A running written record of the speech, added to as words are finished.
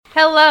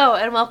Hello,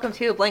 and welcome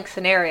to a Blank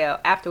Scenario,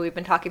 after we've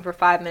been talking for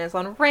 5 minutes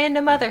on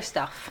random other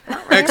stuff.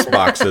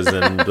 Xboxes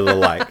and the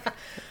like.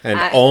 And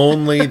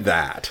only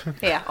that.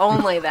 Yeah,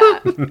 only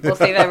that. We'll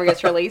see if it ever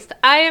gets released.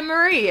 I am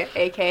Marie,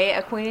 a.k.a.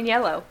 A Queen in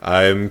Yellow.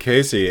 I'm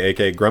Casey,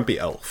 a.k.a. Grumpy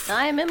Elf.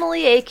 I'm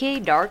Emily,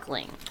 a.k.a.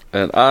 Darkling.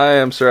 And I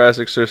am Sir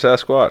Isaac, Sir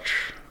Sasquatch.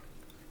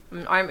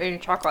 I'm eating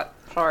chocolate.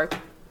 Sorry.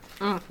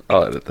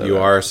 I'll edit that You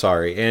out. are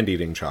sorry, and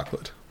eating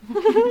chocolate.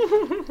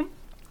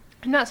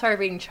 I'm not sorry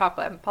for eating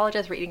chocolate. I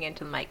apologize for eating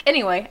into the mic.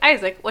 Anyway,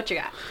 Isaac, what you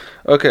got?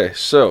 Okay,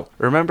 so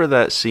remember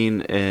that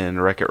scene in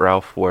Wreck-It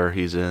Ralph where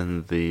he's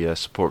in the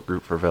support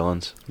group for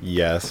villains?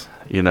 Yes.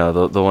 You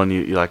know, the one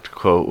you like to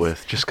quote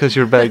with, just because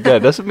you're a bad guy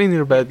doesn't mean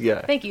you're a bad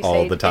guy. Thank you,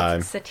 All Sage. the time.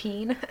 It's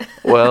Satine.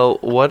 Well,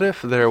 what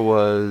if there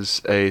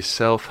was a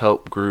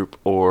self-help group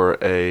or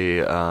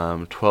a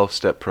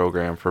 12-step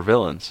program for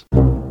villains?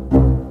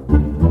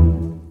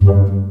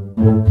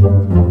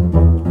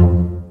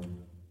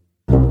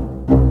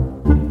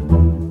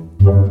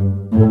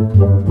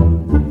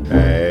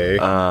 Hey.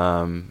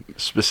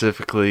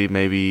 Specifically,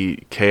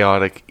 maybe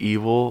chaotic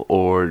evil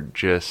or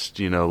just,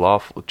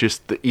 lawful,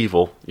 just the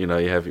evil. You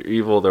have your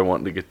evil, they're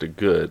wanting to get to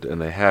good,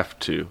 and they have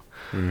to.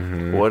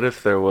 Mm-hmm. What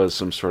if there was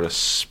some sort of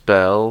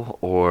spell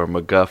or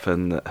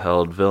MacGuffin that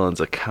held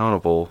villains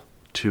accountable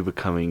to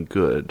becoming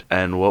good?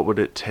 And what would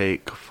it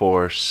take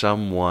for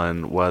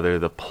someone, whether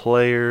the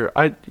player,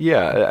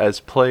 as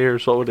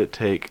players, what would it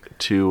take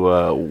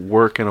to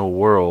work in a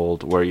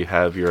world where you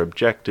have your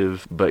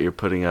objective, but you're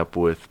putting up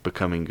with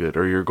becoming good,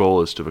 or your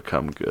goal is to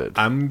become good?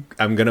 I'm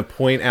going to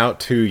point out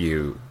to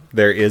you,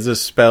 there is a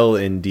spell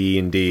in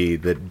D&D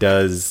that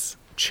does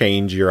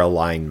change your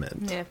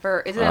alignment. Yeah,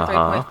 isn't it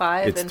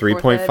 3.5? It's in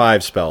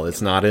 3.5 spell.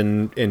 It's not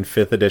in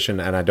 5th edition,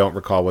 and I don't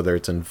recall whether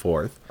it's in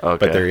 4th. Okay.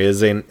 But there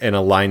is an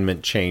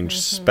alignment change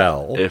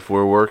spell. If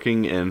we're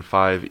working in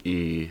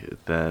 5e,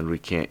 then we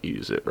can't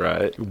use it,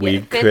 right? We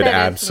fifth could ed is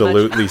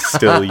absolutely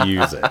still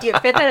use it. Yeah,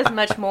 5th ed is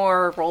much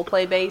more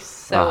roleplay based,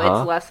 so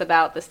it's less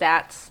about the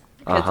stats.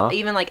 Because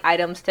even like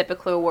items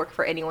typically will work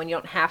for anyone. You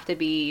don't have to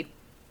be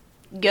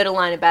good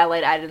aligned bad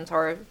light items,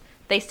 or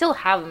they still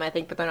have them, I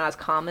think, but they're not as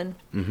common.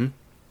 Mm-hmm.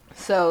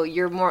 So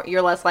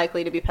you're less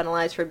likely to be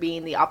penalized for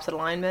being the opposite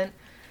alignment.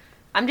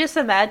 I'm just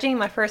imagining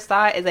my first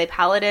thought is a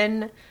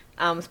paladin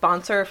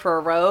sponsor for a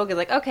rogue is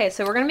like, okay,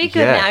 so we're gonna be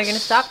good now. You're gonna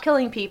stop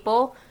killing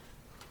people.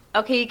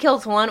 Okay, you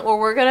killed one, or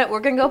we're gonna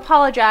go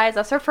apologize.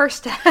 That's our first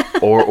step.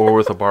 or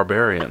with a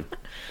barbarian.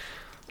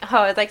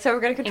 Oh, it's like, so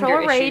we're gonna control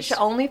Anger our rage, issues.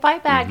 only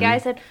fight bad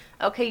guys. And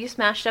okay, you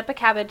smashed up a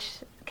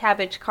cabbage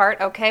cart.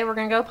 Okay, we're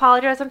gonna go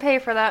apologize and pay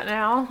for that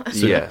now.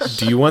 So Yes.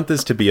 Do you want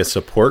this to be a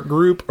support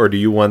group, or do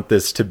you want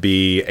this to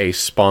be a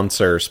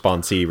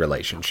sponsor-sponsee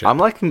relationship? I'm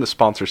liking the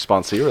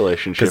sponsor-sponsee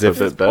relationship 'Cause a if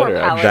bit better, Poor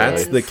actually.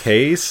 That's the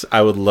case,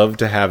 I would love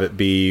to have it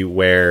be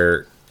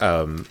where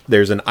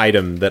there's an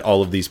item that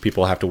all of these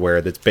people have to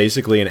wear that's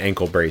basically an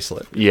ankle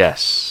bracelet.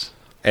 Yes.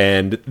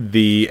 And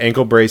the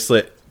ankle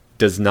bracelet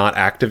does not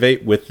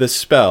activate with the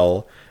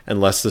spell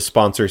unless the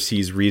sponsor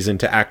sees reason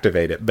to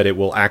activate it, but it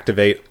will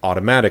activate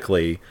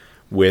automatically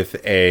with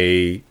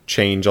a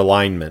change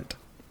alignment.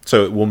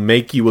 So it will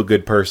make you a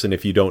good person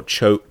if you don't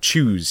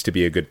choose to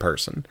be a good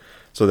person.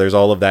 So there's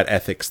all of that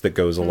ethics that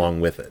goes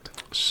along with it.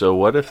 So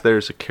what if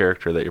there's a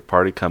character that your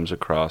party comes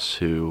across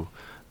who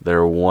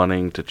they're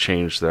wanting to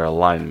change their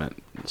alignment?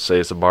 Say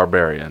it's a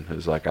barbarian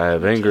who's like, I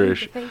have anger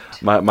issues.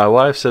 My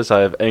wife says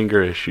I have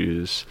anger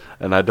issues,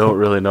 and I don't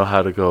really know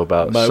how to go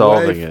about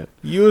solving it.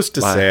 Used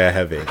to say I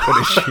have anger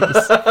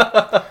issues.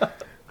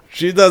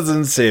 She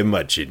doesn't say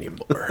much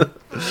anymore.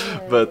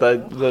 But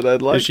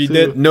I'd like She to.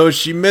 did. No,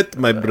 she met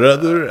my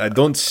brother. I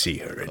don't see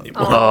her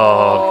anymore.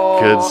 Oh,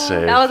 good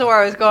save. That was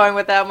where I was going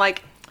with that. I'm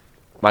like,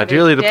 My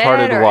dearly dead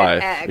departed or an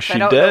wife. ex? Is I she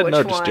don't know dead? which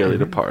No, just one. dearly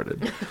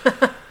departed.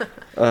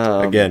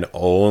 Again,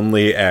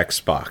 only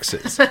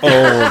Xboxes.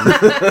 Only.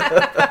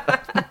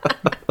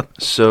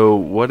 So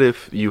what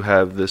if you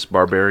have this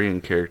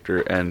barbarian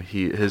character and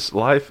his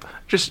life,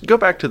 just go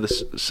back to the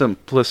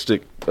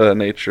simplistic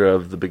nature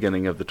of the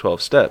beginning of the 12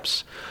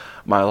 steps.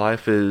 My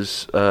life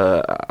is,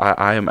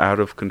 I am out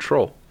of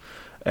control,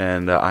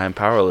 and I am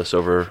powerless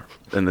over,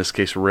 in this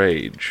case,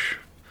 rage.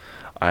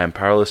 I am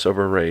powerless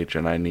over rage,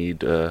 and I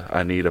need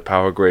a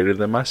power greater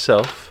than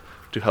myself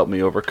to help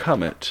me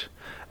overcome it.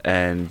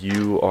 And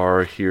you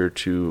are here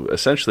to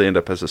essentially end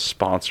up as a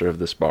sponsor of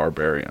this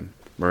barbarian.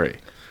 Marie.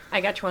 I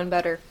got you one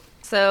better.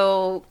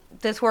 So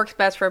this works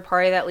best for a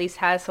party that at least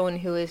has someone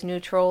who is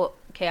neutral,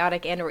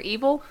 chaotic, and or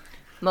evil.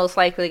 Most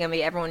likely going to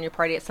be everyone in your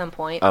party at some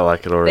point. I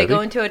like it already. They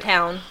go into a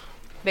town,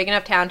 big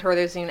enough town to where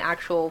there's an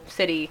actual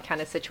city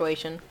kind of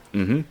situation.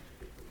 Mm-hmm.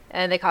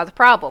 And they cause a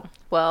problem.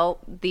 Well,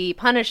 the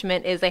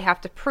punishment is they have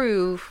to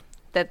prove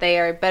that they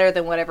are better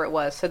than whatever it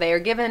was. So they are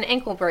given an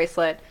ankle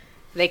bracelet.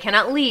 They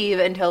cannot leave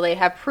until they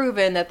have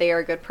proven that they are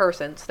a good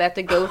person. So they have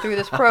to go through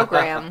this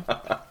program.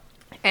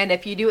 And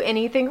if you do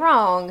anything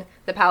wrong,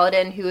 the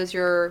paladin, who is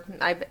your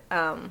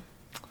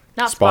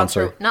not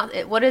sponsor, not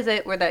what is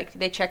it where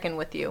they check in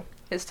with you?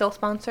 Is it still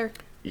sponsor?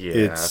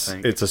 Yeah, I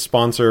think. It's a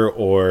sponsor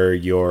or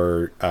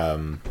your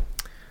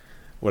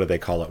what do they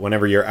call it?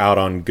 Whenever you're out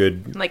on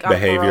good Like on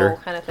behavior, parole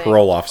kind of thing.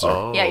 parole officer.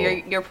 Oh. Yeah,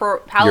 your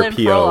paladin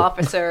Your parole PO.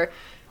 officer,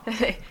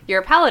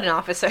 your paladin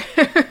officer,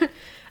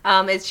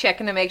 is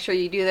checking to make sure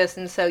you do this,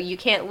 and so you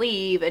can't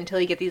leave until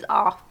you get these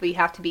off. But you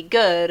have to be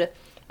good,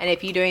 and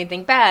if you do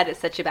anything bad, it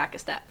sets you back a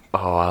step.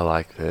 Oh, I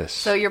like this.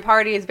 So your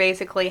party is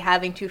basically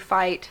having to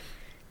fight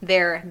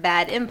their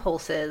bad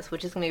impulses,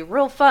 which is going to be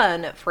real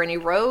fun for any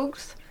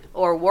rogues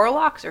or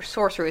warlocks or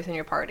sorcerers in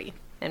your party.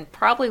 And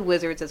probably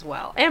wizards as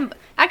well. And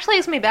actually,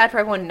 it's going to be bad for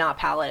everyone not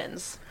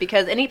paladins.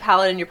 Because any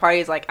paladin in your party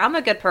is like, I'm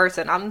a good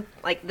person. I'm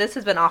like, this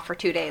has been off for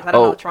 2 days. I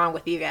don't know what's wrong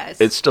with you guys.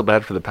 It's still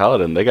bad for the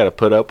paladin. They got to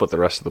put up with the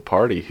rest of the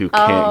party who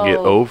can't get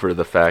over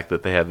the fact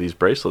that they have these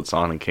bracelets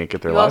on and can't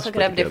get their you lives also put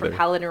could have together. different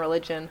paladin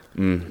religion.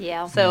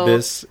 Yeah. So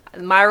This-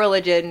 my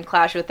religion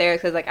clashed with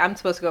theirs because like I'm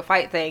supposed to go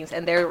fight things,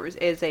 and there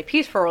is a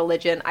peaceful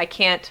religion. I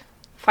can't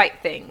fight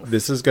things.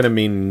 This is going to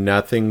mean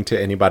nothing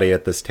to anybody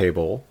at this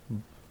table.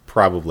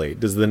 Probably.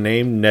 Does the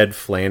name Ned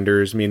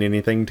Flanders mean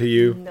anything to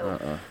you?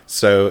 No.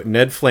 So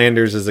Ned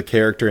Flanders is a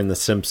character in The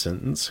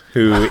Simpsons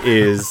who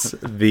is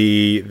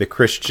the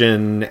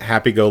Christian,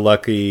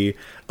 happy-go-lucky,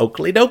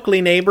 Oakley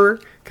dokley neighbor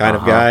kind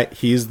of guy.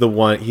 He's the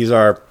one. He's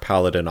our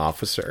paladin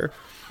officer,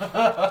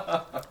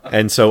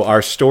 and so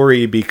our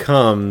story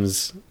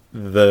becomes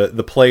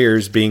the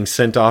players being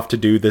sent off to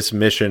do this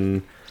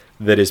mission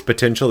that is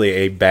potentially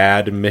a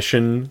bad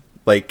mission,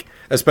 like.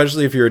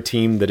 Especially if you're a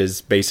team that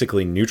is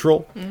basically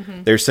neutral.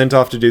 They're sent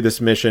off to do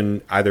this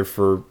mission either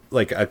for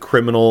like a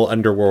criminal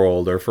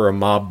underworld or for a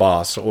mob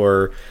boss,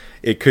 or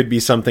it could be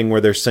something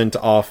where they're sent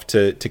off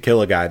to kill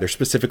a guy. They're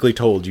specifically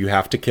told you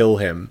have to kill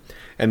him.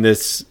 And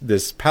this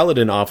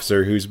paladin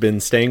officer who's been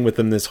staying with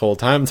them this whole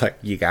time is like,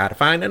 you gotta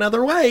find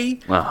another way.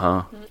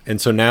 Uh-huh.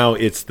 And so now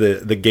it's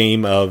the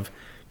game of,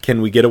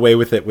 can we get away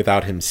with it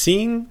without him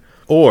seeing?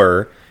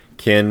 Or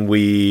can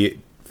we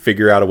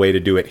figure out a way to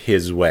do it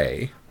his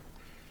way?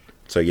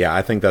 So yeah,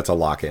 I think that's a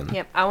lock-in.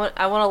 Yep, I want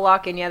to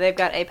lock in. Yeah, they've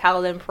got a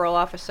paladin parole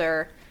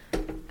officer,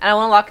 and I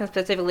want to lock in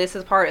specifically. This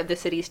is part of the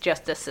city's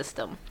justice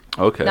system,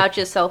 Okay. not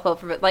just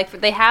self-help. But like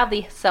they have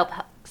the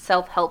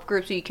self-help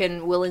groups, so you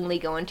can willingly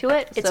go into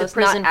it. It's so a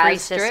prison-free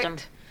as strict. system.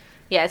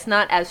 Yeah, it's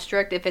not as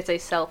strict if it's a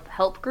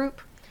self-help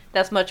group.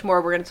 That's much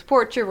more. We're going to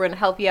support you. We're going to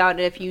help you out, and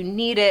if you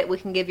need it, we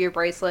can give you a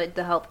bracelet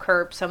to help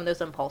curb some of those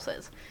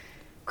impulses.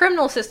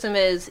 Criminal system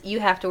is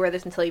you have to wear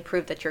this until you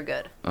prove that you're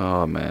good.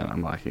 Oh, man,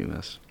 I'm liking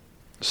this.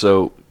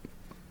 So,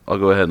 I'll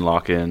go ahead and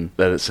lock in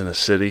that it's in a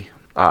city.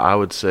 I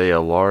would say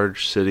a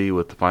large city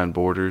with defined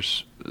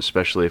borders,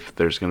 especially if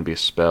there's going to be a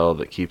spell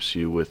that keeps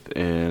you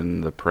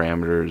within the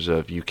parameters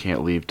of you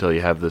can't leave till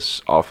you have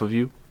this off of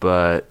you.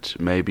 But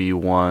maybe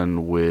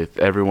one with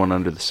everyone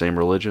under the same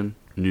religion.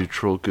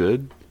 Neutral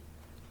good.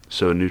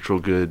 So, a neutral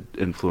good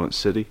influence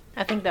city.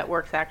 I think that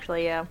works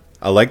actually. Yeah.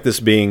 I like this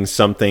being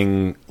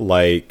something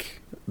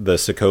like the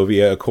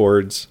Sokovia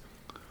Accords,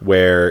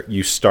 where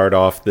you start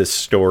off this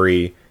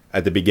story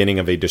at the beginning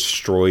of a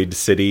destroyed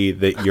city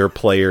that your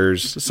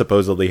players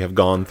supposedly have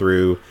gone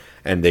through,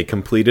 and they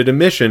completed a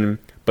mission,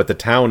 but the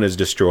town is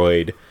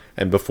destroyed,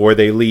 and before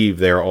they leave,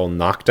 they're all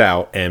knocked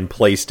out and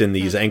placed in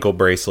these ankle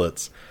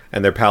bracelets,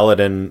 and their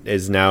paladin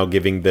is now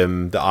giving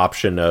them the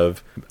option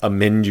of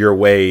amend your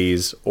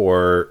ways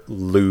or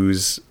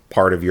lose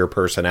part of your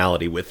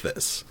personality with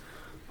this.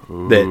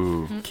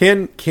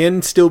 That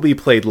can still be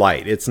played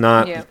light. It's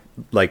not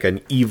like an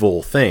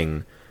evil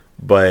thing,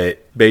 but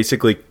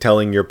basically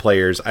telling your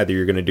players either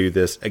you're going to do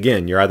this,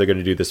 again, you're either going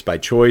to do this by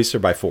choice or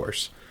by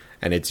force.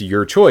 And it's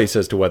your choice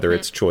as to whether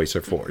it's choice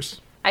or force.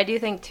 I do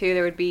think, too,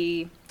 there would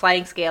be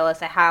sliding scale as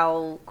to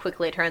how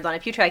quickly it turns on.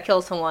 If you try to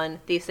kill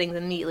someone, these things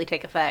immediately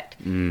take effect.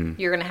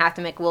 You're going to have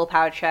to make a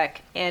willpower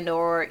check, and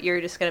or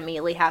you're just going to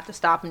immediately have to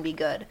stop and be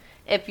good.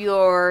 If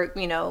you're,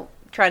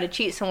 trying to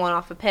cheat someone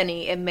off a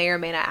penny, it may or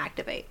may not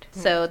activate.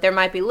 So there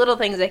might be little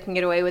things they can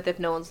get away with if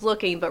no one's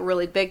looking, but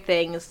really big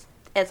things,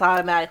 it's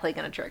automatically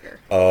going to trigger.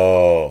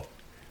 Oh.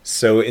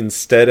 So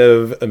instead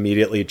of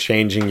immediately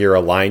changing your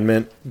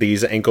alignment,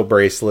 these ankle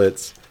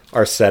bracelets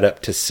are set up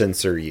to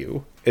censor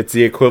you. It's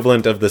the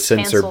equivalent of the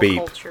censor Cancel beep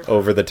culture.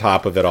 over the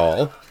top of it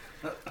all.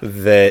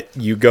 That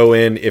you go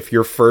in, if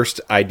your first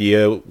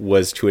idea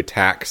was to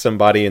attack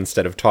somebody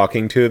instead of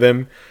talking to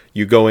them,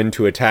 you go in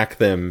to attack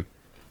them,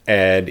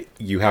 and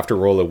you have to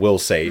roll a will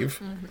save.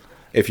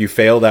 If you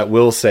fail that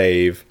will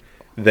save,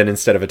 then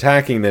instead of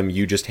attacking them,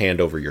 you just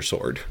hand over your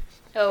sword.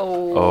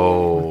 Oh.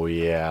 Oh,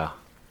 yeah.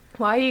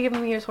 Why are you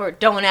giving me your sword?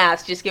 Don't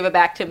ask, just give it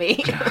back to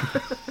me.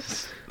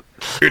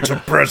 It's a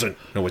present.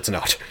 No, it's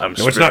not. I'm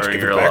no, it's not. sparing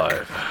Give your it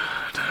back.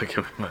 life. Give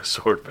me my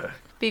sword back.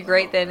 Be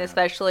great then,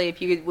 especially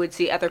if you would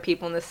see other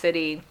people in the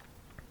city.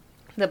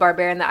 The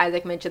barbarian that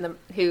Isaac mentioned,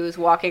 who's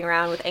walking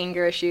around with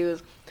anger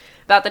issues,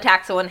 about to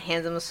attack someone,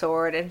 hands him a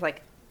sword, and it's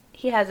like,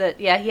 he has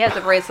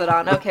a bracelet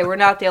on. Okay, we're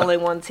not the only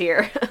ones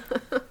here.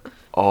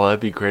 Oh, that'd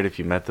be great if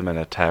you met them in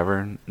a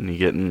tavern and you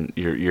get in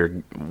your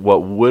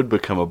what would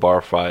become a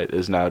bar fight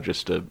is now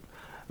just a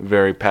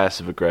very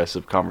passive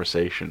aggressive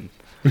conversation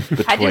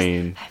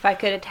between. If I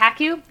could attack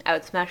you, I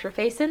would smash your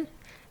face in,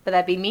 But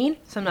that'd be mean,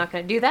 so I'm not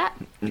going to do that.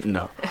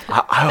 No.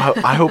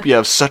 I hope you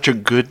have such a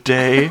good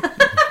day.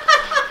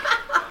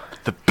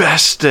 The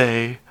best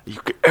day you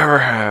could ever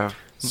have.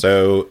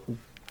 So,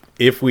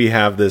 if we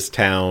have this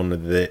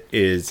town that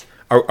is...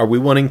 Are we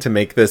wanting to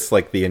make this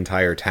like the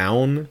entire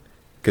town?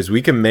 Because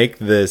we can make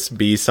this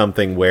be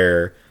something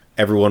where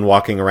everyone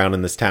walking around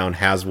in this town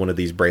has one of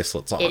these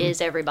bracelets on. It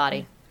is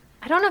everybody.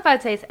 I don't know if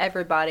I'd say it's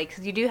everybody,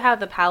 because you do have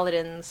the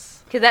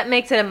paladins. Because that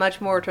makes it a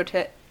much more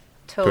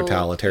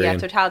Totalitarian. Yeah,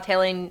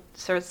 totalitarian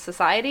sort of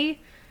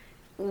society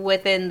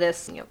within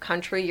this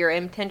country you're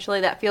in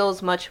potentially. That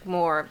feels much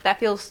more... That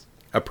feels...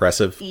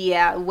 Oppressive.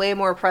 Yeah, way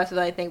more oppressive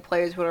than I think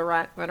players would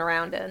run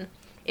around in.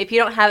 If you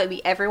don't have it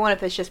be everyone,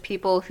 if it's just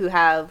people who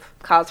have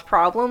caused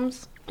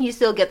problems, you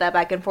still get that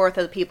back and forth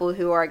of the people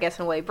who are, I guess,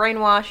 in a way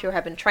brainwashed or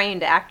have been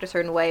trained to act a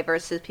certain way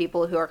versus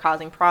people who are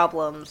causing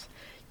problems.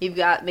 You've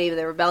got maybe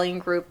the rebellion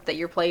group that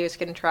your players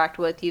can interact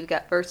with. You've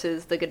got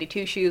versus the goody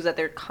two-shoes that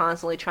they're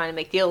constantly trying to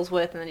make deals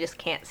with and they just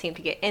can't seem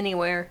to get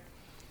anywhere.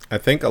 I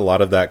think a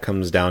lot of that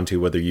comes down to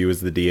whether you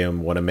as the DM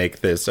want to make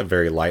this a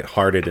very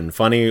lighthearted and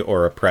funny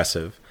or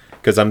oppressive.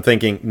 Because I'm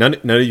thinking, none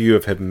of you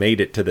have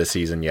made it to this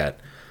season yet,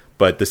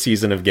 but the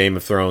season of Game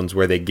of Thrones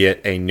where they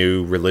get a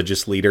new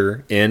religious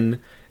leader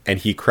in and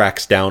he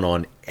cracks down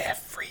on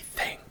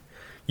everything.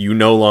 You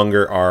no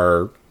longer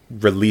are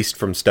released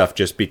from stuff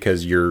just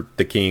because you're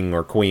the king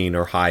or queen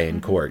or high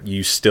in court.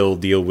 You still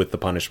deal with the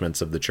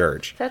punishments of the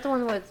church. Is that the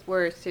one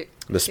where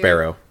the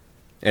Sparrow.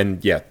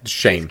 And yeah,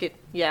 Shane.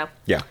 Yeah.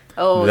 Yeah.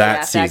 Oh,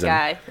 that season.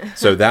 That guy.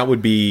 So that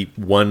would be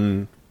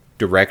one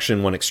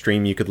direction, one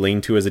extreme you could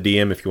lean to as a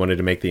DM if you wanted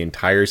to make the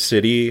entire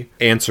city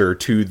answer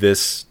to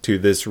this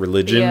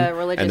religion,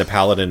 and the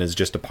paladin is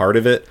just a part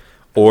of it.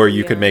 Or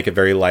you could make it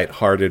very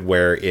lighthearted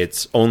where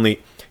it's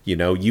only,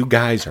 you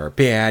guys are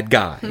bad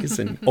guys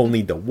and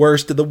only the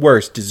worst of the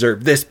worst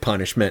deserve this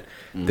punishment.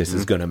 Mm-hmm. This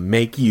is going to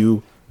make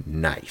you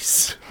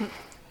nice.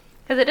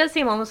 Because it does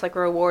seem almost like a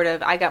reward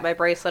of, I got my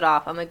bracelet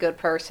off, I'm a good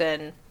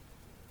person.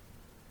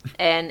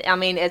 And, I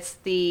mean, it's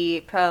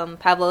the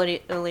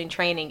Pavlovian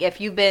training. If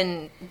you've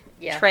been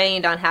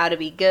trained on how to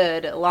be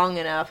good long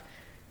enough,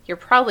 you're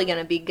probably going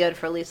to be good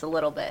for at least a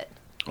little bit.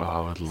 Oh, I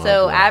would love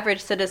So that.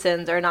 average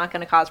citizens are not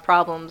going to cause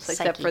problems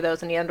except for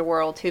those in the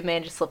underworld who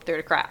manage to slip through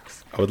the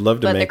cracks. I would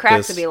love to but make the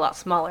cracks this would be a lot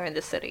smaller in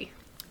this city.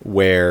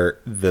 Where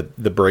the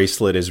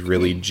bracelet is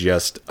really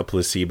just a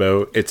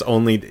placebo. It's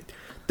only...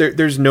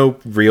 There's no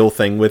real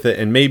thing with it,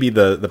 and maybe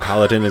the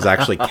paladin is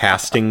actually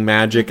casting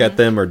magic at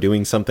them or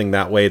doing something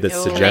that way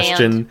that's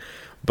suggestion,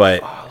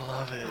 but I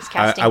love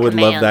it. I would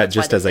love that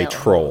just as a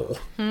troll.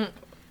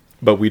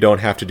 But we don't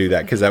have to do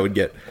that because that would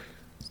get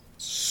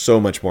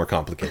so much more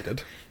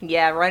complicated.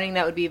 Yeah, running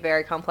that would be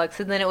very complex,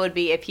 and then it would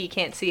be if he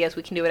can't see us,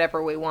 we can do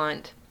whatever we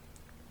want.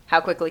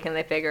 How quickly can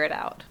they figure it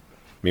out?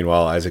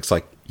 Meanwhile, Isaac's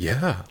like,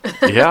 yeah,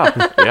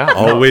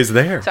 always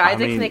there. So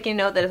Isaac's making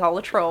note that it's all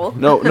a troll.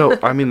 No.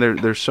 I mean,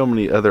 there's so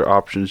many other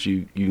options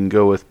you can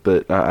go with,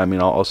 but I mean,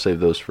 I'll save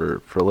those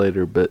for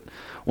later. But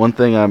one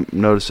thing I'm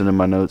noticing in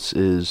my notes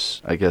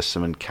is, I guess,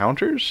 some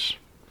encounters,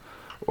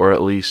 or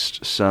at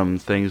least some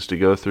things to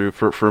go through.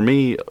 For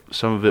me,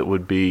 some of it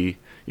would be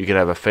you could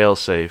have a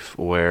failsafe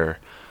where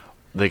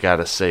they got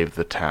to save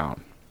the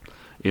town.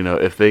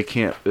 If they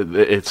can't,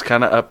 it's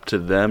kind of up to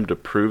them to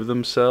prove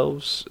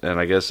themselves,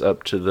 and I guess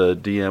up to the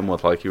DM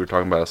with, like you were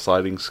talking about, a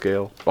sliding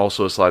scale.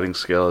 Also a sliding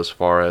scale as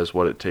far as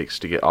what it takes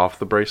to get off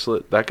the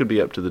bracelet. That could be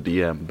up to the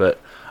DM,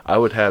 but I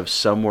would have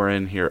somewhere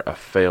in here a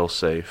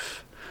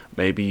failsafe.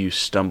 Maybe you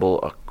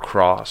stumble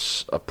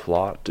across a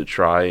plot to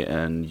try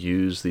and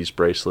use these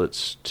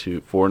bracelets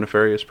for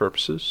nefarious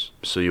purposes.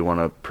 So you want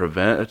to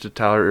prevent a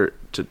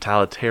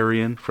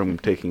totalitarian from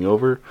taking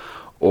over.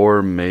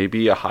 Or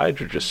maybe a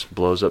Hydra just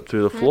blows up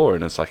through the floor,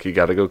 and it's like you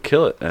got to go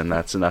kill it, and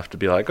that's enough to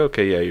be like,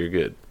 okay, yeah, you're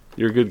good.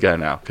 You're a good guy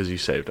now because you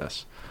saved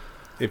us.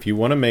 If you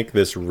want to make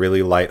this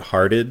really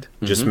lighthearted,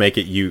 just make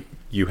it you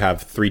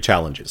have 3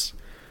 challenges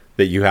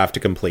that you have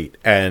to complete,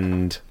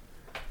 and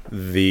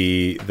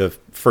the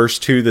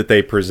first 2 that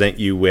they present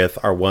you with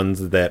are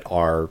ones that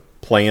are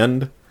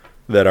planned,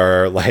 that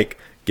are like,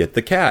 get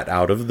the cat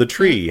out of the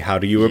tree. How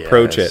do you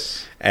approach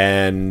it?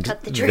 And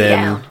cut the tree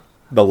then down.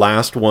 The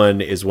last one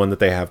is one that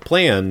they have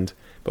planned,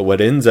 but what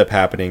ends up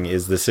happening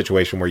is the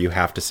situation where you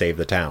have to save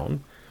the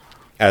town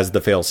as the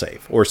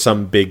failsafe, or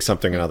some big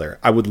something or other.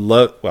 I would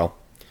love,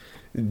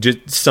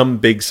 just some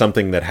big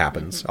something that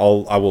happens. I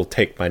will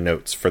take my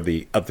notes for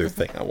the other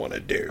thing I want to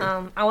do.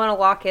 I want to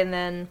lock in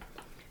then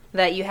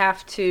that you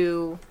have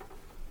to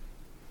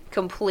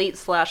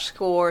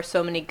complete/score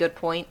so many good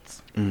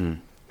points.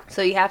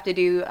 So you have to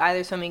do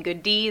either so many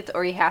good deeds,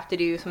 or you have to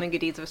do so many good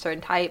deeds of a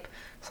certain type.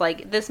 So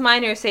like this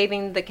minor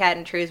saving the cat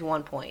in a tree is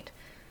 1 point.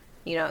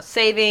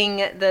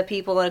 Saving the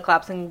people in a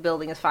collapsing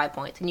building is 5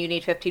 points, and you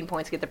need 15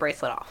 points to get the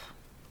bracelet off.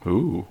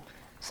 Ooh.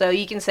 So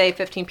you can save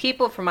 15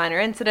 people for minor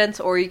incidents,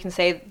 or you can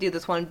do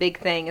this one big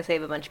thing and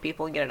save a bunch of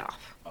people and get it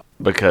off.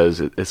 Because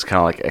it's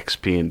kind of like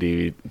XP and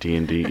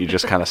D&D. You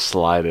just kind of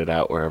slide it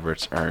out wherever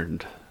it's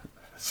earned.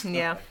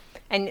 Yeah.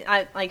 And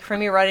for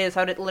me running this,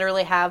 I would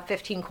literally have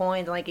 15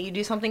 coins. Like, you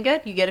do something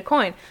good, you get a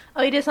coin.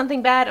 Oh, you did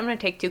something bad, I'm going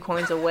to take 2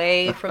 coins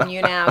away from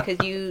you now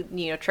because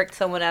you tricked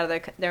someone out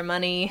of their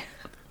money.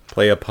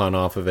 Play a pun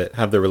off of it.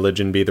 Have the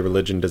religion be the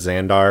religion to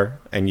Xandar,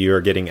 and you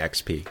are getting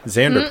XP.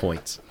 Xander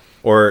points.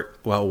 Or,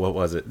 well, what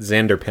was it?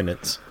 Xander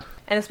penance.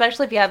 And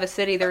especially if you have a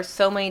city, there's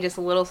so many just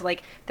little,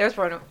 like, there's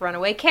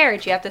runaway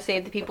carriage. You have to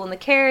save the people in the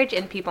carriage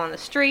and people on the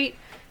street.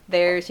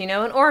 There's,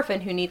 an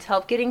orphan who needs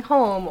help getting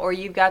home, or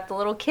you've got the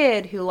little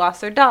kid who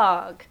lost their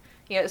dog.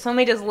 So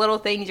many just little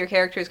things your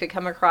characters could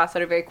come across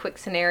that are very quick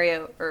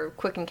scenario or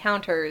quick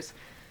encounters.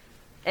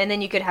 And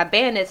then you could have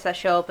bandits that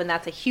show up, and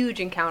that's a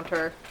huge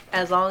encounter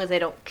as long as they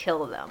don't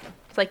kill them.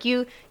 It's like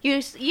you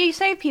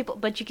save people,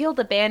 but you killed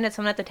the bandits,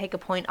 so I'm going to have to take a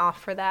point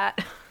off for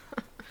that.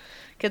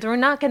 Because we're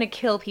not going to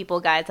kill people,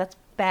 guys. That's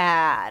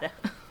bad.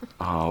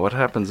 Oh, what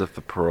happens if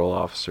the parole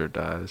officer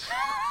dies?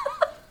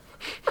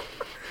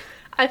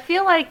 I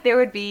feel like there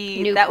would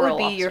be New that would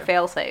parole be your officer.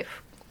 failsafe.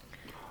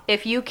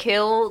 If you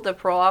kill the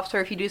parole officer,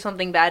 if you do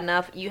something bad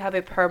enough, you have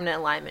a permanent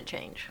alignment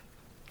change.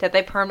 That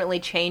they permanently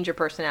change your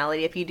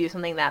personality if you do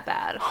something that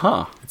bad.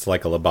 Huh. It's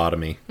like a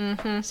lobotomy.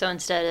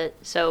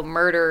 So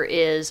murder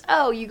is,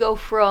 you go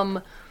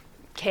from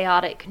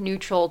chaotic,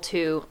 neutral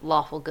to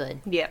lawful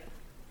good. Yep.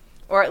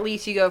 Or at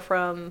least you go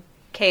from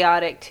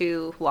chaotic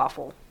to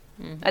lawful.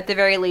 At the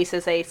very least,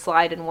 it's a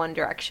slide in one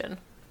direction.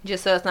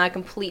 Just so it's not a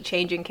complete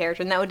change in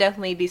character. And that would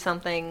definitely be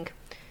something,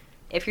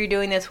 if you're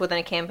doing this within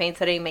a campaign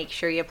setting, make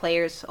sure your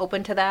players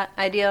open to that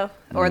idea.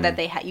 Or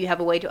that you have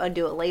a way to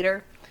undo it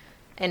later.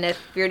 And if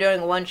you're doing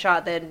a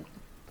one-shot, then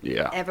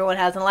everyone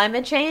has an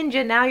alignment change,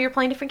 and now you're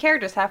playing different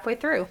characters halfway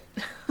through.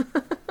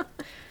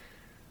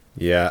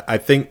 Yeah, I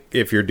think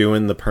if you're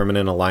doing the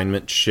permanent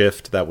alignment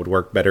shift, that would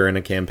work better in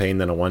a campaign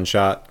than a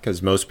one-shot,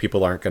 because most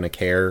people aren't going to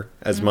care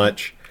as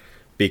much,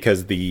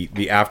 because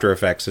the after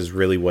effects is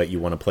really what you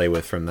want to play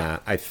with from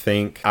that. I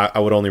think I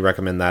would only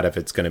recommend that if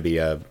it's going to be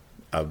a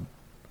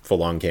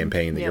full-on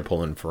campaign that you're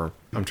pulling for.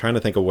 I'm trying to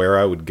think of where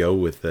I would go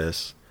with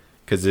this,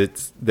 because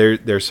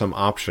there's some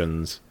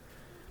options.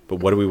 But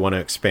what do we want to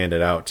expand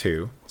it out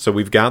to? So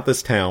we've got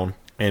this town,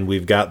 and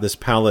we've got this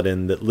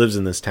paladin that lives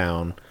in this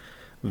town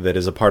that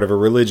is a part of a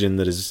religion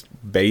that is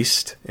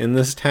based in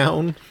this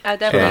town. I would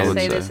definitely would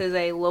say say. this is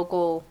a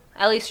local,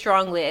 at least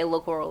strongly a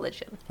local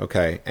religion.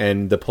 Okay,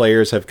 and the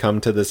players have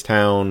come to this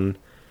town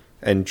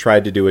and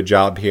tried to do a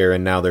job here,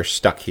 and now they're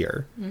stuck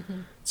here.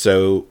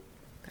 So,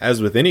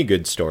 as with any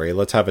good story,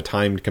 let's have a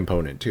timed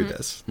component to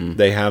this.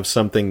 They have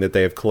something that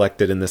they have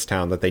collected in this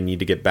town that they need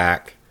to get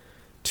back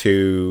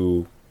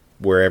to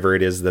wherever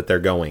it is that they're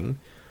going.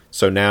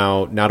 So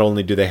now, not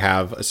only do they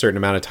have a certain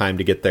amount of time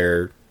to get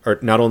their, or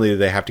not only do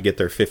they have to get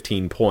their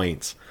 15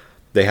 points,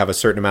 they have a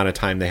certain amount of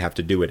time they have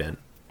to do it in.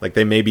 Like,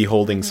 they may be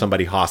holding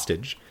somebody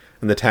hostage,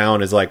 and the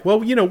town is like,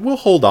 well, we'll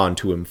hold on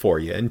to him for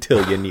you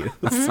until you need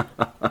us.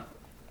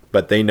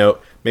 But they know,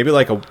 maybe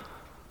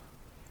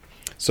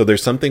so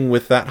there's something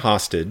with that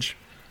hostage.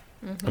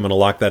 I'm going to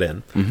lock that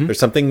in. There's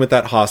something with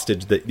that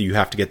hostage that you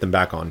have to get them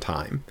back on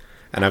time.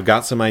 And I've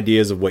got some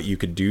ideas of what you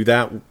could do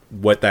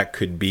what that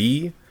could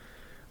be,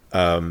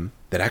 that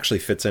actually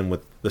fits in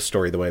with the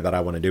story the way that I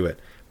want to do it.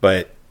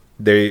 But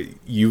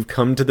you've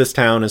come to this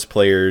town as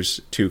players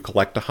to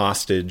collect a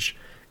hostage,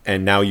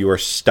 and now you are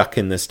stuck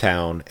in this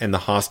town, and the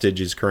hostage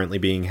is currently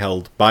being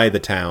held by the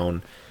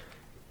town,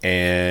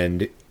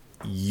 and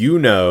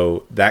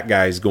that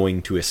guy's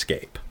going to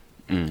escape.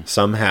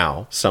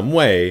 Somehow, some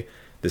way,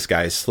 this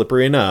guy is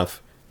slippery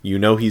enough.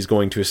 He's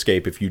going to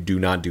escape if you do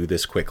not do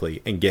this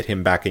quickly and get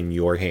him back in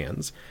your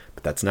hands.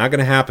 But that's not going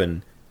to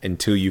happen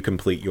until you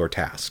complete your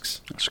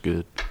tasks. That's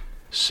good.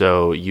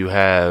 So you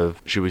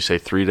have, should we say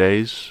 3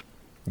 days?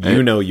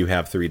 You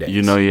have 3 days.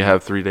 You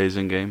have 3 days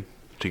in game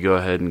to go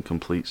ahead and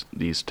complete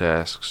these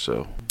tasks.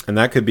 So, and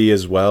that could be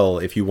as well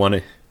if you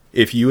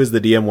as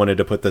the DM wanted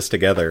to put this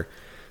together,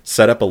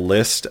 set up a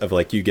list of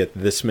you get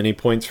this many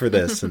points for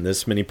this and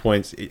this many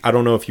points. I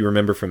don't know if you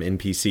remember from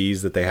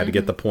NPCs that they had to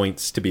get the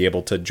points to be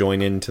able to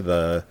join into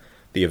the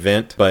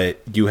event, but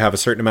you have a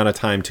certain amount of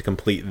time to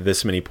complete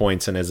this many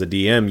points, and as a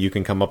DM you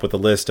can come up with a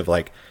list of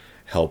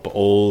help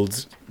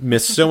old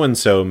Miss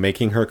So-and-so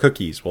making her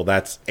cookies. Well,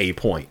 that's a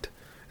point.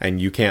 And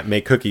you can't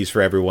make cookies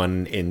for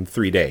everyone in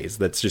 3 days.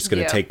 That's just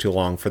going to take too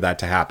long for that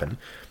to happen.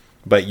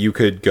 But you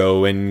could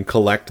go and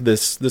collect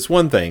this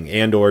one thing,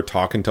 and or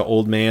talking to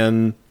old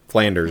man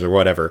Flanders or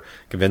whatever,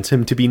 convince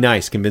him to be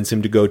nice, convince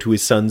him to go to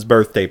his son's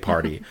birthday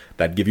party.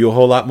 That'd give you a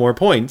whole lot more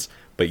points,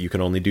 but you can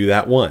only do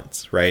that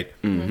once, right?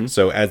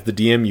 So as the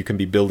DM, you can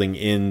be building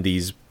in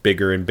these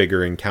bigger and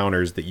bigger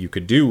encounters that you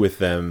could do with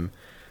them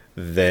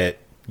that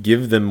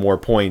give them more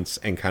points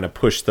and kind of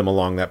push them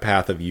along that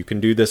path of, you can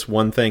do this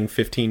one thing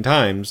 15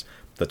 times,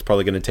 that's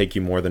probably going to take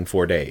you more than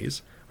 4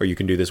 days. Or you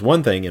can do this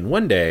one thing in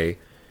 1 day,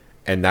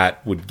 and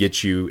that would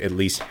get you at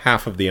least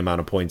half of the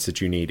amount of points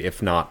that you need,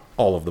 if not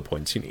all of the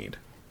points you need.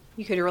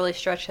 You could really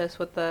stretch this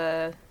with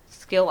the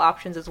skill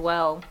options as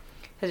well,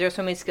 because there are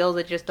so many skills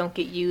that just don't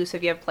get used.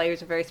 If you have players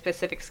with very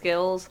specific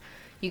skills,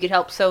 you could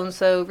help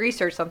so-and-so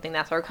research something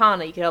that's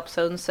Arcana. You could help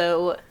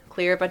so-and-so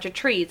clear a bunch of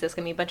trees. There's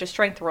going to be a bunch of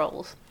strength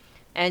rolls.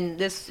 And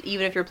this,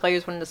 even if your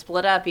players wanted to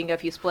split up, you can go,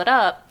 if you split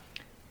up,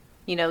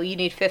 you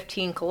need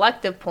 15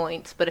 collective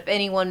points, but if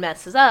anyone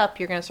messes up,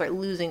 you're going to start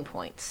losing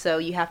points. So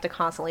you have to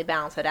constantly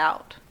balance it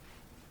out.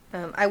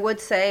 I would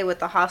say with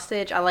the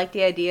hostage, I like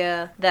the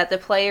idea that the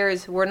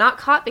players were not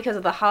caught because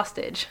of the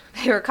hostage.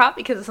 They were caught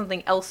because of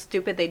something else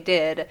stupid they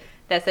did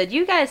that said,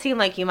 you guys seem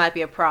like you might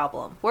be a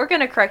problem. We're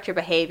going to correct your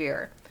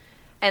behavior.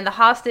 And the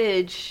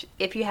hostage,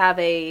 if you have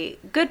a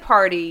good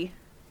party,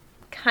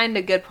 kind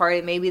of good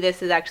party, maybe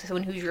this is actually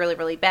someone who's really,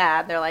 really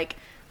bad. They're like,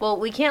 well,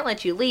 we can't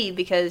let you leave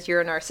because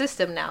you're in our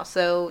system now.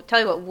 So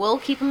tell you what, we'll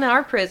keep them in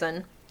our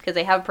prison because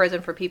they have a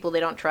prison for people they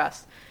don't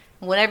trust.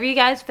 Whenever you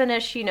guys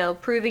finish,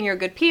 proving you're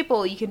good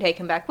people, you can take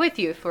them back with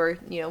you for,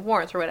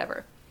 warrants or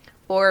whatever.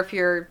 Or if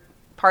your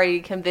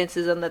party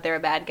convinces them that they're a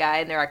bad guy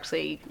and they're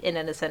actually an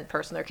innocent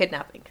person they're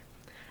kidnapping.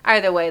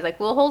 Either way, like,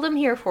 we'll hold them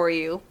here for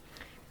you.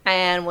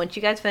 And once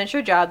you guys finish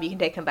your job, you can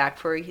take them back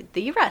for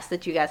the arrest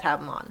that you guys have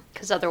them on.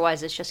 Because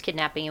otherwise it's just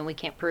kidnapping and we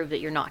can't prove that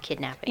you're not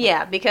kidnapping.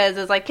 Yeah, because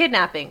it's like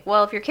kidnapping.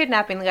 Well, if you're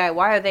kidnapping the guy,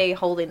 why are they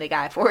holding the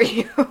guy for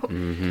you?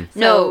 Mm-hmm.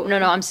 No,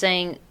 I'm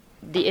saying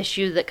the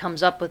issue that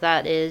comes up with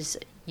that is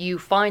you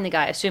find the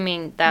guy,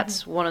 assuming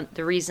that's one of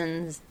the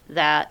reasons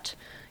that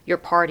your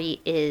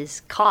party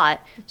is caught,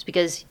 is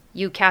because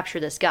you capture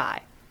this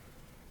guy.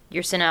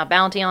 You're sending out a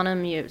bounty on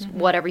him,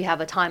 whatever, you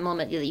have a time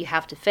limit that you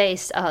have to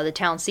face. The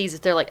town sees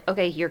it, they're like,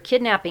 okay, you're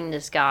kidnapping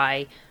this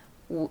guy,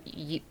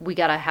 we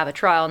gotta have a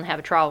trial, and have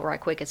a trial right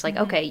quick. It's like,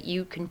 okay,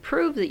 you can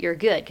prove that you're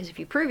good, because if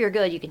you prove you're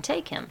good, you can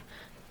take him.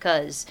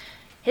 Because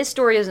his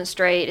story isn't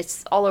straight,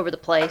 it's all over the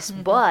place,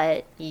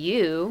 but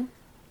you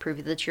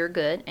prove that you're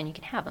good, and you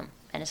can have him.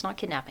 And it's not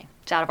kidnapping.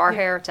 It's out of our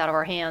hair, it's out of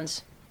our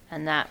hands,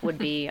 and that would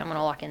be, I'm going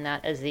to lock in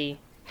that as the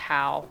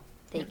how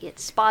they get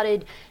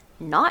spotted,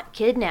 not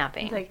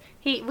kidnapping. It's like,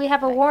 we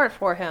have a warrant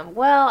for him.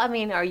 Well, I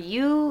mean, are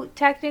you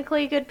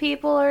technically good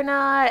people or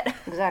not?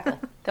 Exactly.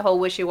 The whole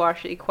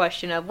wishy-washy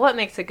question of what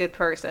makes a good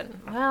person.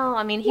 Well,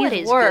 I mean, What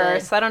he's is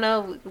worse. good? I don't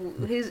know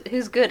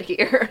who's good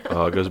here.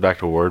 It goes back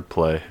to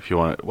wordplay. If you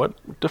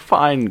want,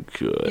 define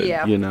good?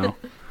 Yeah.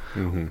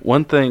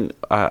 One thing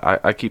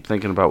I keep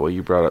thinking about what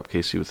you brought up,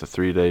 Casey, with the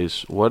 3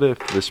 days. What if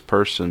this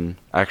person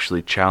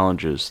actually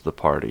challenges the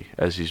party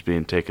as he's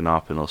being taken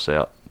off, and they'll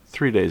say,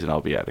 3 days and I'll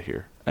be out of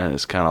here. And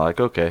it's kind of like,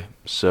 okay,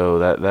 so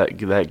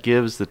that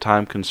gives the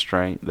time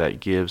constraint,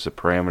 that gives the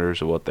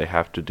parameters of what they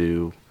have to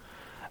do.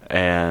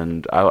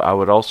 And I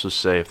would also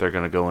say, if they're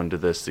going to go into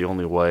this, the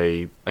only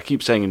way, I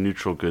keep saying a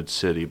neutral good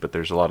city, but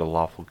there's a lot of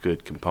lawful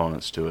good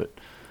components to it.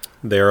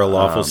 They're a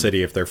lawful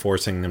city if they're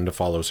forcing them to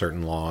follow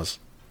certain laws.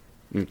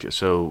 Okay,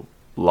 so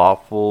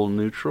lawful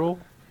neutral?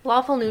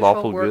 Lawful neutral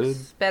Lawful works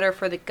good? better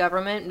for the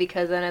government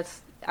because then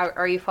it's,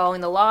 are you following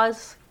the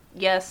laws?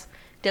 Yes.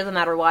 Doesn't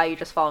matter why, you're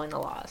just following the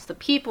laws. The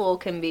people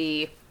can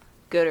be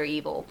good or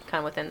evil kind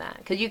of within that.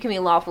 Because you can be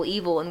lawful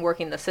evil and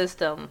working the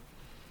system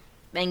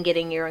and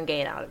getting your own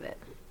gain out of it.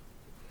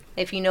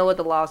 If you know what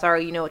the laws are,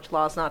 you know which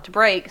laws not to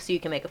break, so you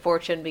can make a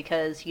fortune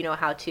because you know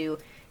how to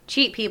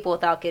cheat people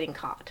without getting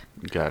caught.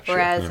 Gotcha.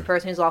 Whereas the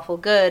person who's lawful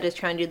good is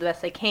trying to do the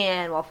best they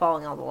can while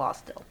following all the laws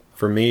still.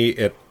 For me,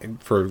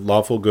 for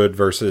lawful good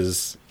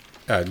versus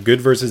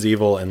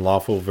evil and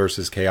lawful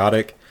versus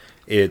chaotic,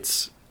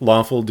 it's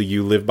lawful. Do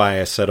you live by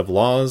a set of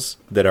laws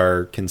that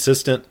are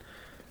consistent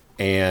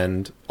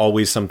and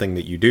always something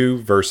that you do,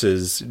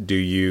 versus do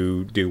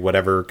you do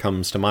whatever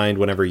comes to mind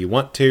whenever you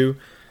want to,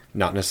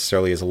 not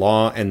necessarily as a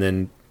law? And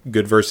then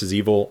good versus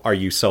evil, are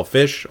you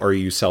selfish or are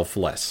you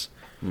selfless?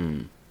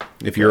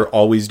 If you're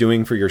always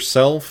doing for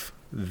yourself,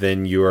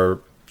 then you're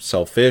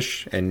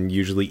selfish and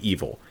usually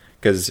evil.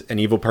 Because an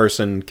evil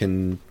person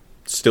can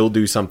still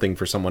do something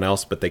for someone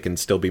else, but they can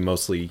still be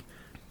mostly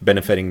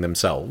benefiting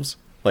themselves.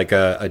 Like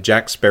a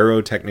Jack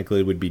Sparrow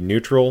technically would be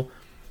neutral.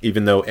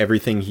 Even though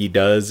everything he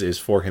does is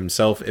for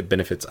himself, it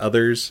benefits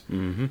others.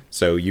 Mm-hmm.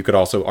 So you could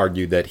also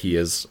argue that he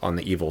is on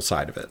the evil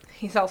side of it.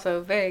 He's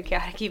also very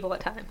chaotic evil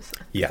at times.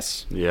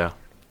 Yes. Yeah.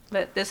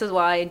 But this is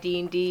why in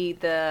D&D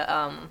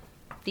the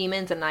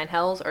demons and Nine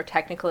Hells are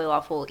technically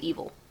lawful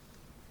evil.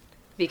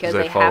 Because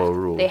they follow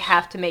rules. They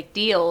have to make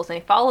deals,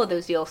 and they follow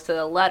those deals to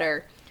the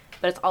letter,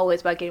 but it's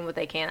always about getting what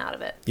they can out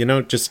of it.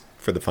 Just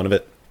for the fun of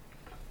it,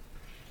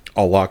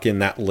 I'll lock in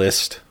that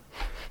list.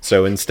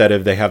 So instead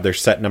of they have their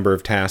set number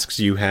of tasks,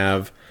 you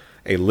have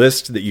a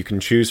list that you can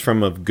choose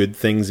from of good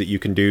things that you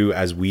can do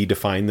as we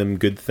define them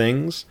good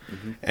things.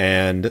 Mm-hmm.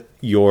 And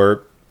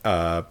your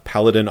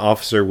paladin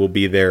officer will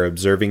be there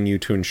observing you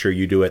to ensure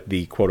you do it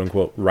the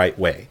quote-unquote right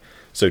way.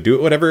 So do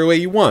it whatever way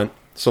you want,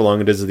 so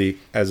long as it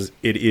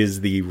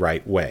is the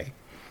right way.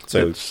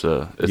 So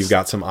you've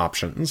got some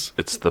options.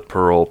 It's the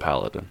parole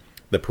paladin.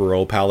 The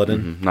parole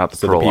paladin? Mm-hmm. Not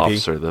the parole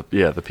officer. The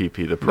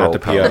PP, the parole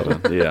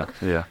paladin.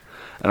 Yeah.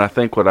 And I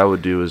think what I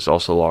would do is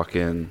also lock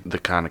in the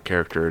kind of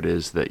character it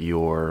is that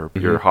your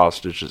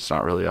hostage that's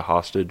not really a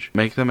hostage.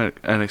 Make them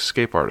an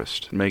escape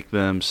artist. Make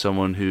them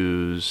someone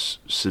who's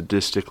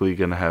sadistically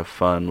going to have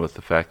fun with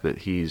the fact that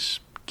he's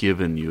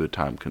given you a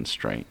time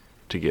constraint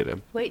to get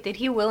him. Wait, did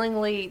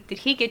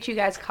he get you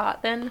guys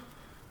caught then?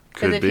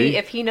 Because Could be.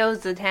 if he knows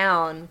the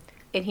town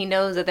and he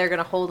knows that they're going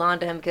to hold on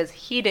to him because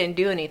he didn't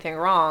do anything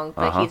wrong,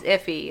 but he's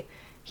iffy,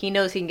 he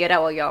knows he can get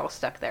out while y'all are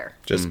stuck there.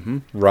 Just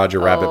Roger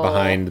Rabbit Oh.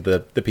 behind the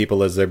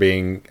people as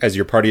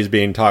your party is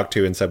being talked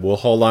to and said, we'll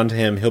hold on to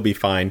him. He'll be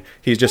fine.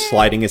 He's just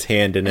sliding his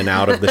hand in and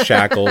out of the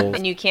shackles.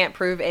 And you can't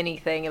prove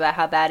anything about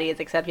how bad he is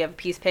except you have a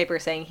piece of paper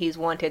saying he's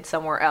wanted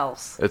somewhere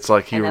else. It's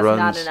like he And that's not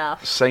runs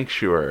enough.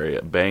 Sanctuary,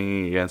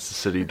 banging against the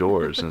city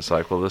doors, and it's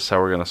like, well, this is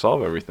how we're going to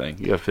solve everything.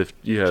 You have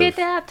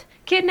Kidnapped!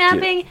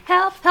 Kidnapping!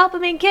 Help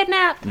him being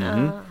kidnapped!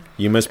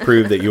 You must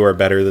prove that you are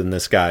better than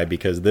this guy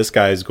because this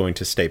guy is going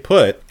to stay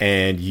put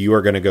and you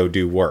are going to go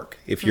do work.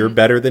 If you're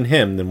better than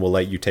him, then we'll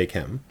let you take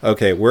him.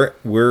 Okay,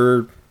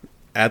 we're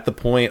at the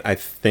point, I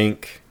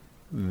think,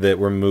 that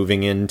we're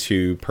moving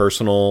into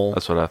personal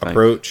That's what I think.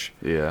 approach.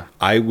 Yeah.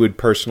 I would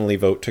personally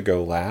vote to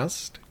go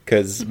last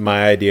because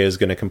my idea is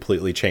going to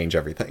completely change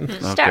everything.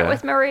 Start Okay.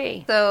 with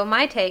Marie. So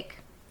my take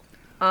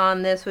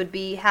on this would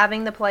be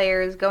having the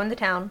players go into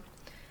town,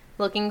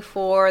 looking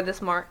for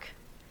this mark.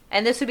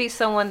 And this would be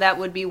someone that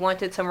would be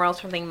wanted somewhere else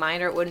for something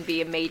minor. It wouldn't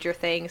be a major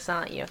thing. It's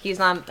not, he's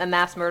not a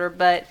mass murderer,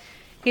 but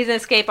he's an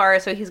escape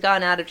artist, so he's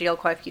gotten out of jail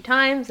quite a few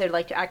times. They'd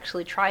like to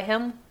actually try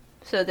him.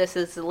 So this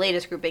is the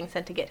latest group being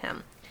sent to get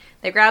him.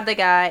 They grab the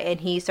guy, and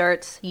he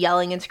starts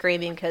yelling and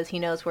screaming because he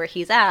knows where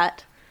he's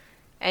at,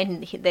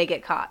 and they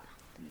get caught.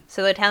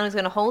 So the town is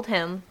going to hold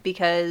him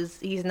because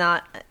he's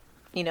not,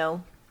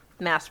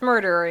 mass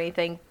murder or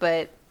anything,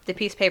 but the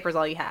piece of paper is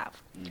all you have.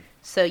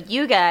 So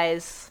you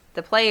guys,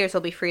 the players,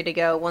 will be free to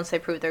go once they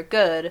prove they're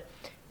good,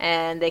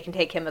 and they can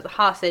take him as a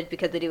hostage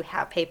because they do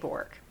have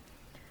paperwork.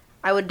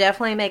 I would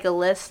definitely make a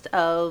list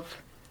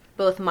of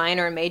both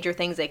minor and major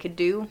things they could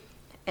do,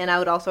 and I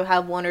would also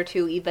have 1 or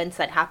 2 events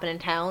that happen in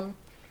town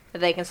that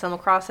they can stumble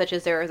across, such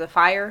as there is a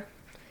fire.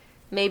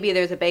 Maybe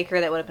there's a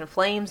baker that went up in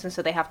flames, and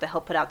so they have to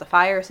help put out the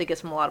fire, so it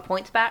gets them a lot of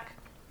points back.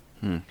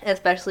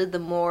 Especially the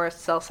more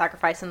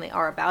self-sacrificing they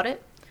are about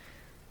it.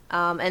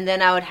 And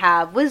then I would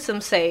have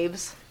wisdom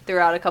saves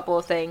throughout a couple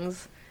of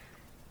things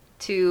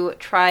to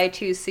try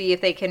to see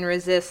if they can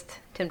resist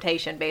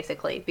temptation,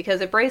 basically. Because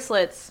the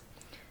bracelets,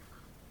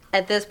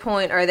 at this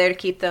point, are there to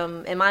keep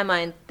them, in my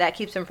mind, that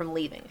keeps them from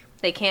leaving.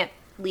 They can't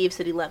leave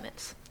city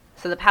limits.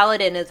 So the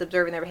paladin is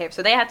observing their behavior.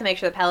 So they have to make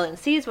sure the paladin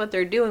sees what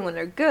they're doing when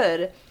they're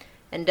good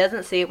and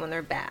doesn't see it when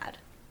they're bad.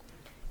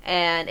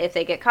 And if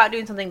they get caught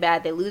doing something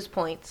bad, they lose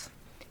points.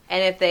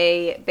 And if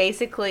they,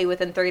 basically,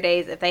 within 3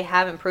 days, if they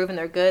haven't proven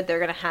they're good, they're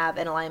going to have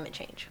an alignment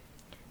change.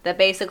 That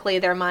basically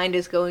their mind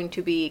is going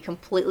to be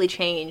completely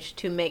changed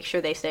to make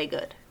sure they stay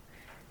good.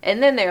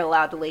 And then they're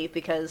allowed to leave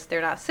because they're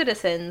not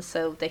citizens,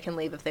 so they can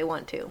leave if they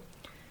want to.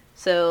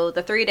 So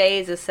the 3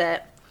 days is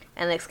set,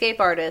 and the escape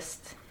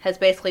artist has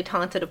basically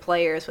taunted the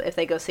players if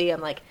they go see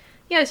him, like,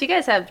 so you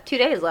guys have 2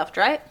 days left,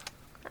 right?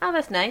 Oh,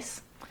 that's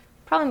nice.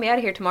 Probably gonna be out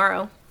of here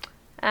tomorrow.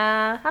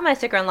 I might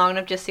stick around long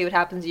enough just to see what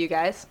happens to you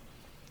guys.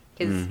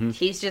 Because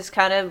he's just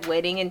kind of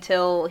waiting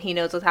until he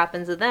knows what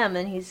happens to them,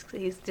 and he's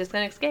just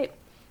going to escape.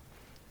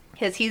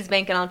 Because he's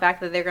banking on the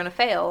fact that they're going to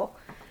fail.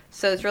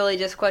 So it's really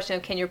just a question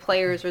of, can your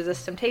players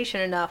resist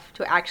temptation enough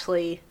to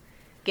actually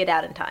get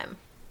out in time?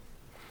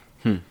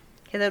 Because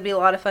it would be a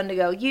lot of fun to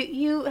go,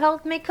 you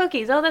helped make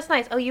cookies. Oh, that's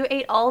nice. Oh, you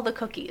ate all the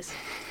cookies.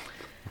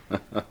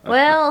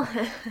 Well,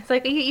 it's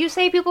like, you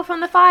save people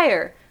from the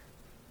fire.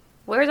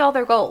 Where's all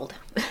their gold?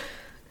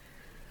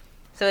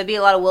 So it'd be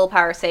a lot of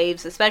willpower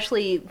saves,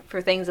 especially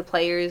for things the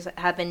players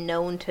have been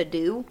known to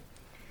do.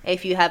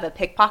 If you have a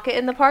pickpocket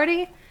in the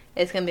party,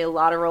 it's going to be a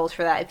lot of rolls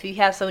for that. If you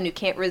have someone who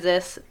can't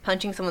resist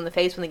punching someone in the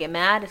face when they get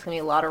mad, it's going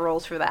to be a lot of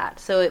rolls for that.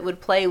 So it would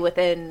play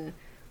within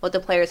what the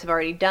players have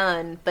already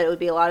done, but it would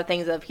be a lot of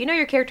things of,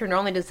 your character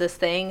normally does this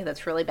thing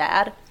that's really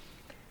bad.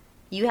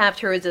 You have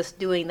to resist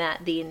doing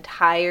that the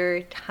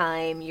entire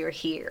time you're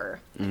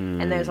here.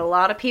 And there's a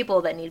lot of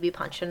people that need to be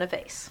punched in the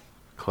face.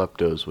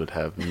 Kleptos would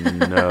have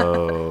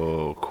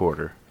no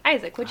quarter.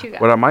 Isaac, what you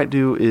got? What I might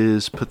do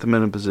is put them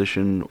in a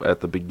position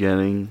at the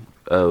beginning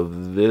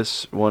of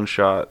this one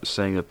shot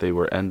saying that they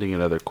were ending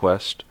another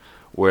quest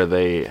where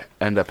they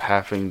end up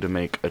having to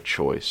make a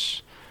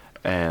choice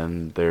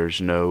and there's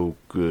no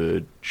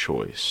good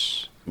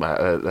choice.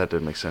 That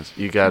didn't make sense.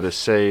 You got to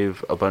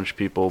save a bunch of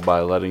people by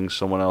letting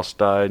someone else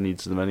die,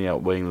 needs of the many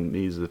outweighing the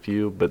needs of the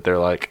few, but they're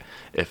like,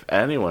 if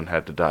anyone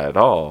had to die at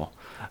all,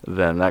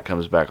 then that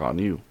comes back on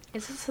you.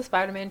 Is this a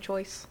Spider-Man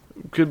choice?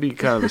 Could be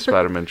kind of the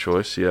Spider-Man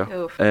choice, yeah.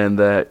 Oof. And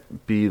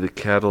that be the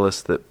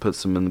catalyst that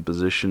puts them in the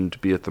position to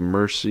be at the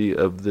mercy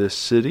of this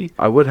city.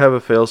 I would have a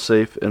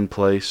failsafe in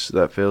place.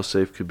 That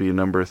failsafe could be a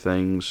number of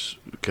things.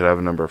 Could have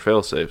a number of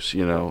failsafes.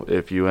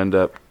 If you end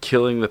up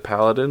killing the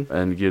paladin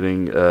and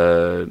getting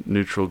a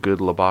neutral good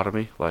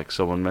lobotomy, like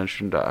someone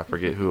mentioned, I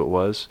forget who it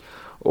was.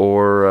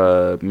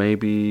 Or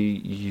maybe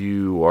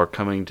you are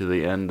coming to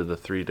the end of the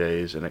 3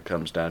 days and it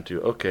comes down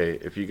to, okay,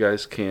 if you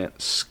guys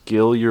can't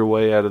skill your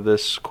way out of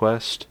this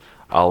quest,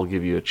 I'll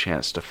give you a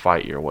chance to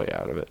fight your way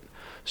out of it.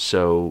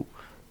 So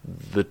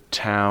the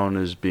town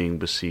is being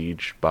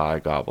besieged by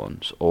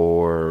goblins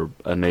or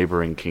a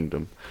neighboring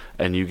kingdom,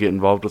 and you get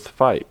involved with the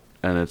fight.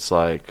 and it's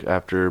like,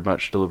 after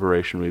much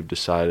deliberation, we've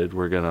decided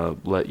we're going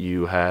to let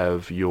you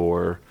have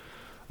your,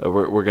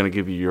 we're going to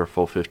give you your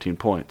full 15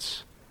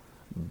 points.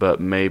 But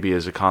maybe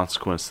as a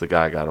consequence, the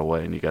guy got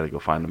away and you got to go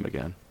find him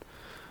again.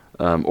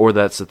 Or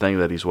that's the thing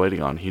that he's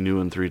waiting on. He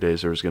knew in 3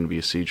 days there was going to be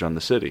a siege on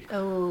the city.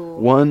 Oh.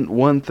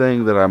 One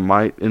thing that I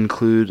might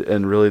include,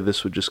 and really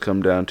this would just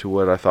come down to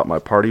what I thought my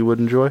party would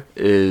enjoy,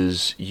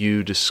 is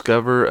you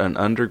discover an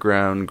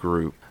underground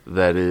group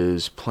that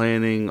is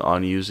planning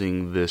on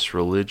using this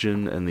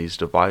religion and these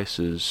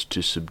devices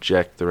to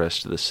subject the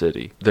rest of the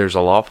city. There's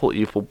a lawful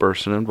evil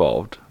person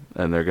involved,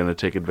 and they're going to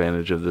take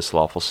advantage of this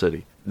lawful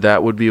city.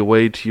 That would be a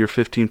way to your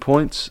 15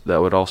 points.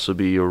 That would also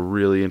be a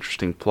really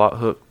interesting plot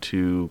hook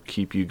to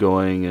keep you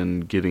going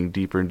and getting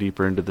deeper and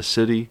deeper into the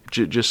city.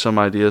 Just some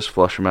ideas,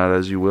 flush them out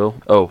as you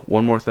will. Oh,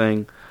 one more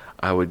thing.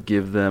 I would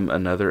give them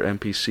another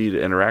NPC to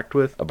interact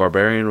with. A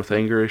barbarian with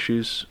anger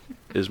issues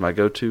is my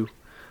go-to.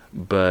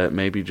 But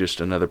maybe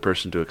just another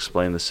person to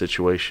explain the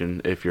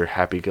situation if you're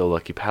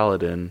happy-go-lucky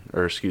paladin,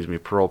 or excuse me,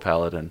 parole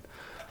paladin.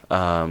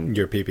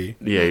 Your PP.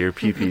 Yeah, your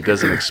PP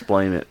doesn't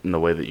explain it in the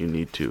way that you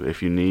need to.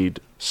 If you need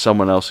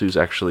someone else who's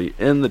actually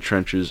in the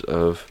trenches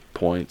of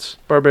points,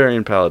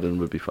 barbarian paladin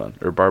would be fun.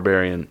 Or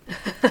barbarian.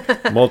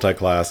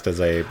 Multiclassed as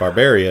a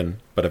barbarian,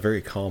 but a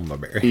very calm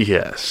barbarian.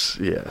 Yes.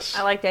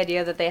 I like the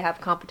idea that they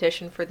have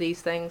competition for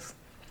these things.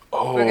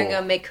 Oh. We're going to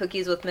go make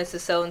cookies with Mrs.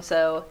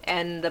 So-and-so,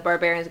 and the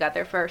barbarians got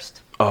there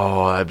first.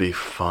 Oh, that'd be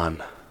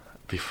fun.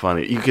 Be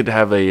funny. You could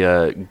have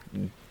a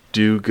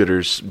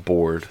do-gooders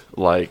board,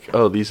 like,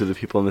 oh, these are the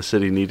people in the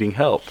city needing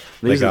help.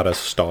 They got a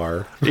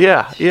star.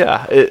 Yeah.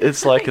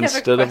 It's like They have a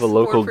instead of a quest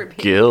local board for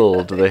people.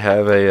 guild, they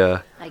have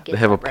a I get they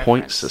have a that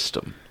point reference.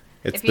 system.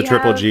 It's If the you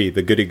Triple have- G,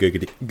 the Goody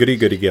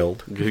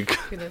Guild.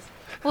 Goodness.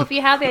 Well, if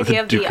you have the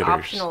idea of the Do-gooders.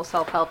 optional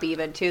self-help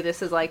even, too,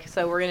 this is like,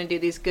 so we're going to do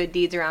these good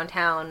deeds around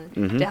town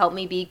to help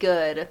me be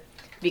good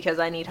because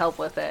I need help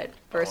with it,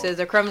 versus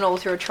the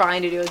criminals who are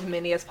trying to do as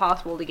many as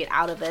possible to get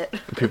out of it.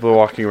 People are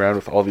walking around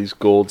with all these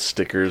gold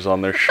stickers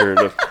on their shirt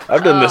of,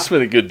 I've done this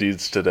many good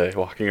deeds today,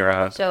 walking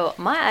around. So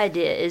my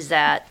idea is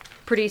that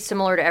pretty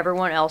similar to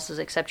everyone else's,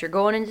 except you're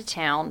going into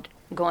town,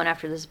 going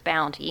after this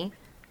bounty.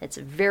 It's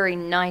a very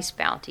nice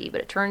bounty,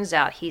 but it turns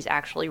out he's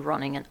actually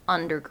running an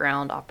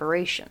underground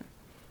operation.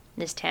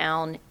 This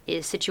town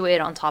is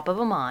situated on top of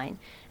a mine,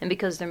 and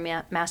because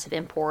their massive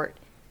import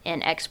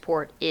and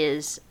export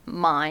is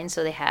mine,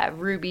 so they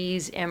have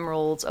rubies,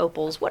 emeralds,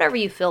 opals, whatever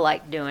you feel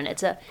like doing.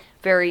 It's a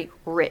very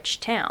rich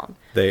town.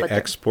 They But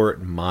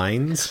export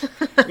mines.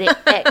 they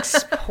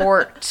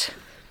export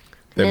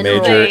The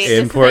minerals. major This is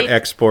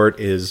import-export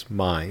is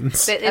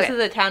mines. This Okay. is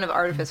a town of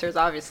artificers,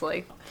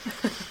 obviously.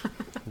 Okay,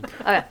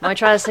 I'm gonna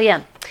try this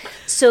again.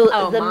 So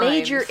Oh, the mimes.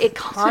 major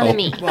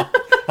economy.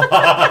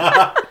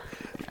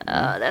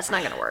 That's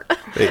not gonna work.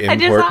 They I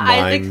just import saw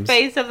Isaac's mines.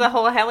 face of the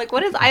whole hell. Like,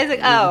 what is Isaac?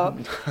 Oh,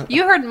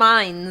 you heard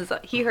mines.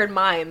 He heard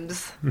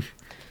mimes.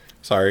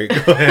 Sorry,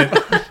 go ahead.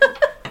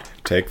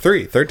 Take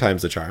 3. Third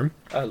time's the charm.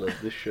 I love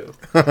this show.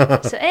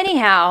 So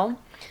anyhow,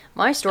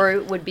 my story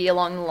would be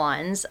along the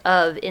lines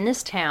of in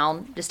this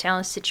town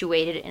is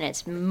situated and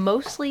it's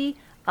mostly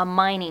a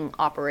mining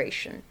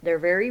operation. They're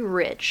very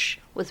rich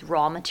with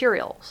raw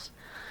materials.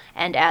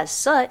 And as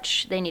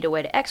such, they need a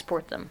way to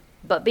export them.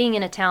 But being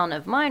in a town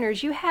of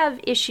miners, you have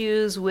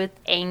issues with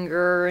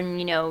anger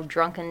and,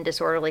 drunken,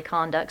 disorderly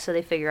conduct. So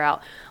they figure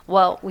out,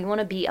 well, we want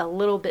to be a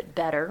little bit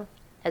better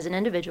as an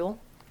individual.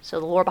 So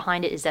the lore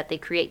behind it is that they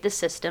create this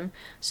system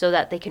so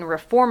that they can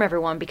reform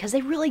everyone because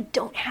they really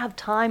don't have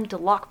time to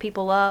lock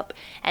people up.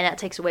 And that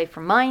takes away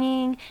from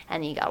mining.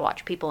 And then you got to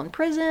watch people in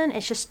prison.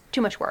 It's just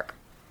too much work.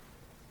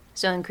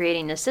 So in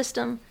creating this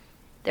system,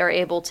 they're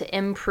able to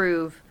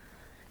improve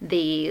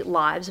the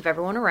lives of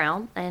everyone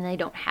around, and they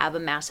don't have a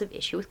massive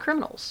issue with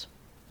criminals.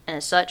 And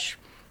as such,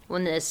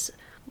 when this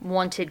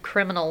wanted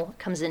criminal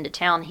comes into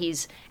town,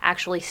 he's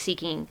actually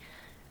seeking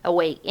a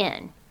way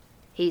in.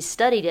 He's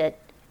studied it,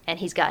 and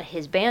he's got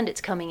his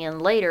bandits coming in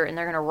later, and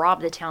they're going to rob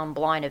the town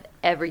blind of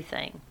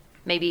everything.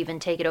 Maybe even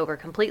take it over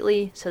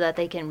completely so that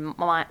they can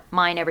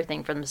mine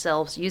everything for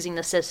themselves, using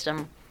the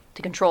system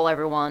to control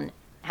everyone,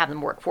 have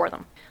them work for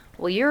them.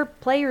 Well, your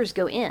players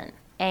go in.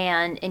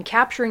 And in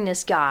capturing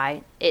this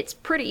guy, it's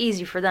pretty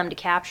easy for them to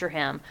capture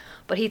him.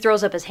 But he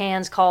throws up his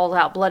hands, calls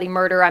out bloody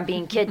murder, I'm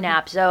being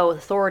kidnapped. So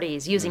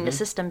authorities using the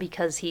system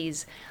because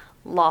he's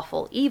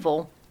lawful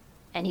evil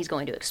and he's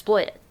going to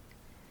exploit it.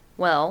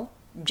 Well,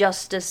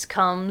 justice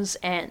comes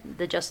and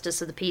the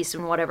justice of the peace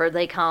and whatever,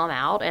 they come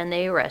out and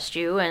they arrest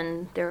you.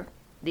 And they're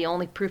the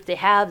only proof they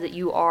have that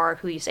you are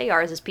who you say you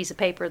are is this piece of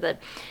paper that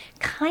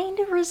kind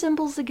of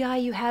resembles the guy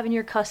you have in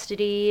your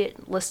custody.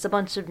 It lists a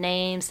bunch of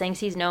names, things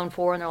he's known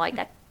for, and they're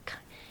like,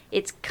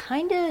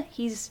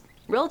 he's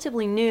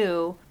relatively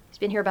new. He's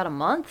been here about a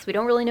month. We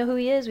don't really know who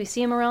he is. We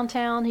see him around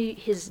town.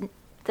 His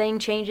thing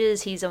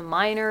changes. He's a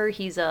miner.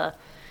 He's a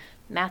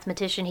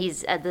mathematician.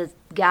 He's the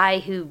guy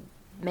who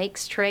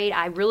makes trade.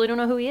 I really don't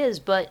know who he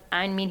is, but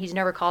I mean, he's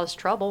never caused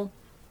trouble.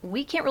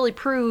 We can't really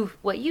prove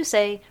what you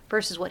say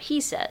versus what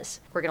he says.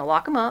 We're going to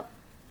lock him up.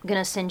 I'm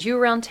going to send you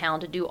around town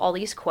to do all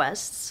these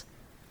quests.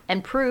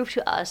 and prove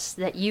to us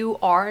that you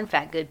are, in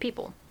fact, good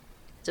people.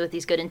 So with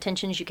these good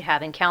intentions, you could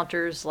have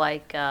encounters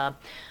like, oh,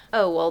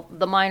 well,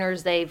 the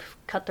miners, they've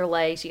cut their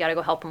legs. You got to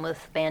go help them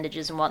with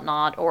bandages and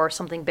whatnot. Or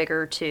something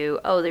bigger to,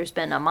 oh, there's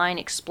been a mine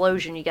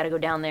explosion. You got to go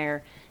down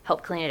there,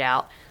 help clean it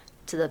out.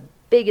 To the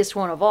biggest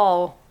one of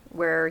all,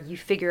 where you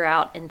figure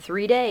out in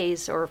 3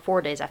 days or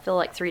 4 days, I feel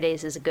like 3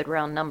 days is a good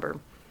round number,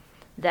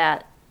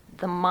 that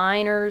the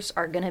miners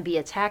are going to be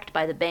attacked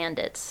by the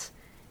bandits.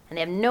 And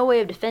they have no way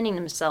of defending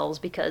themselves,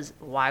 because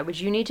why would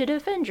you need to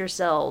defend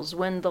yourselves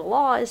when the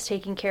law is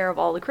taking care of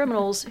all the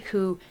criminals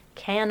who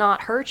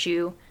cannot hurt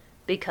you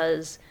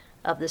because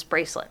of this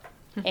bracelet?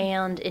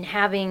 And in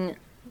having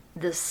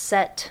the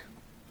set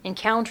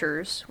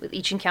encounters, with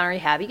each encounter you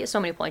have, you get so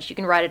many points. You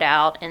can write it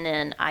out, and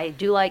then I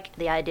do like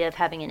the idea of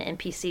having an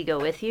NPC go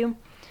with you.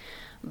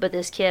 But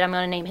this kid, I'm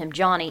going to name him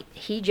Johnny,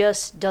 he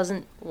just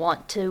doesn't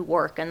want to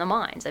work in the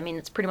mines. I mean,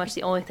 it's pretty much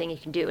the only thing he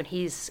can do, and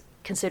he's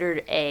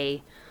considered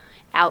a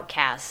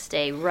outcast,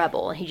 a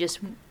rebel, and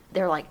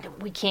they're like,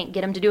 we can't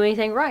get him to do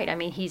anything right. I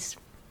mean, he's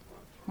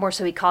more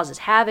so he causes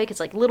havoc. It's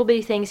like little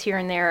bitty things here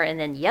and there. And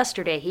then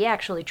yesterday he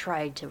actually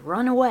tried to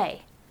run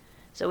away,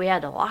 so we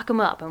had to lock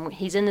him up, and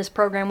he's in this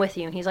program with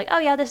you, and he's like, oh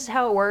yeah, this is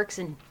how it works,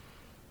 and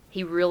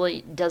he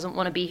really doesn't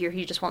want to be here.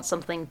 He just wants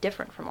something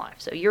different from life.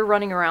 So you're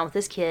running around with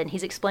this kid, and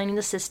he's explaining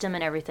the system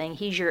and everything.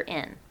 He's your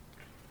in.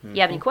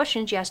 You have any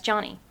questions, you ask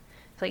Johnny.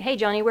 It's like, hey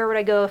Johnny, where would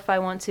I go if I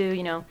want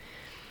to,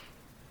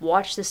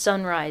 watch the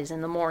sunrise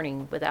in the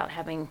morning without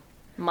having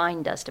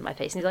mine dust in my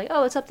face? And he's like,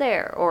 oh, it's up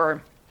there.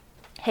 Or,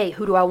 hey,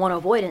 who do I want to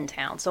avoid in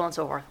town? So on and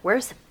so forth.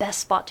 Where's the best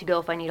spot to go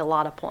if I need a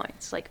lot of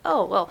points? Like,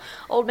 oh, well,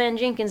 Old Man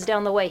Jenkins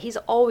down the way, he's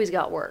always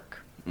got work.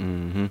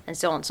 And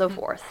so on and so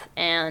forth.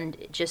 And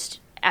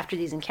just after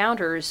these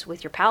encounters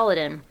with your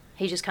paladin,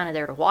 he's just kind of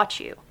there to watch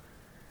you.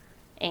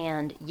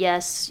 And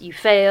yes, you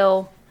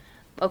fail.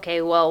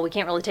 Okay, well, we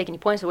can't really take any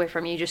points away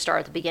from you. You just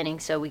start at the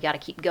beginning, so we got to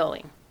keep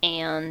going.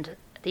 And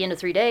at the end of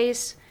 3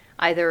 days,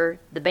 either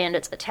the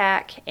bandits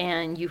attack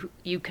and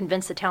you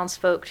convince the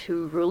townsfolk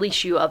to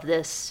release you of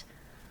this,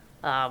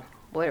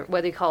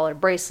 whether you call it a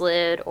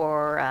bracelet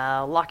or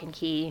lock and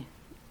key,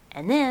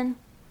 and then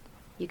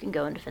you can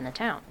go and defend the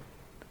town.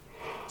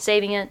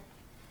 Saving it,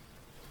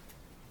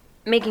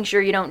 making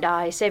sure you don't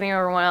die, saving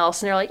everyone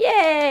else, and they're like,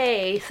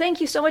 yay,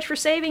 thank you so much for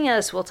saving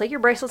us. We'll take your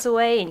bracelets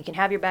away and you can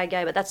have your bad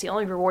guy, but that's the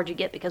only reward you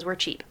get because we're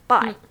cheap.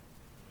 Bye.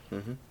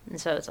 And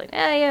so it's like,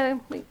 yeah,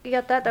 we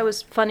got that. That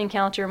was fun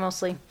encounter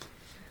mostly.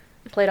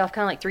 Played off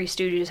kind of like Three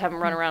Stooges, have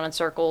them run around in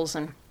circles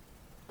and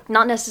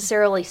not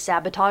necessarily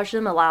sabotage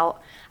them.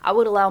 I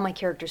would allow my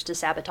characters to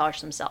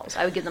sabotage themselves.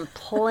 I would give them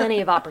plenty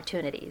of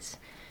opportunities.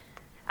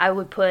 I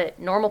would put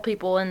normal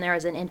people in there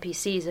as an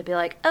NPCs and be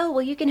like, oh,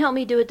 well, you can help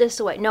me do it this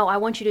way. No, I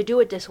want you to do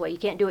it this way. You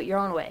can't do it your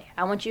own way.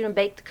 I want you to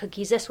bake the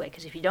cookies this way,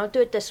 because if you don't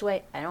do it this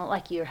way, I don't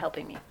like you or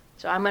helping me.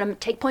 So I'm going to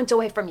take points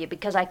away from you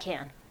because I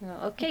can.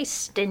 Okay,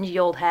 stingy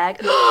old hag.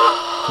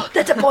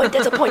 That's a point,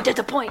 that's a point, that's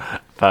a point.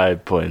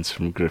 5 points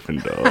from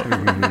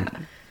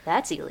Gryffindor.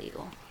 That's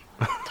illegal.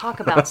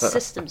 Talk about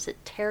systems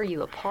that tear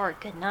you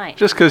apart. Good night.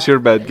 Just because you're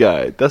a bad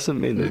guy doesn't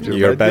mean that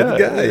you're a bad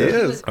guy.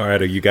 Yes. All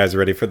right, are you guys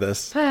ready for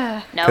this?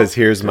 No. Because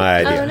here's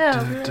my idea.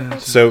 Oh, no.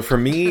 So for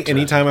me,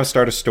 anytime I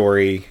start a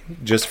story,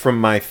 just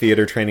from my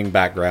theater training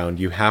background,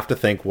 you have to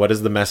think, what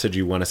is the message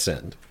you want to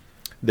send?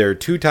 There are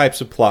 2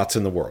 types of plots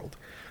in the world.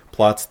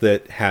 Plots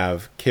that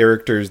have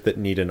characters that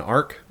need an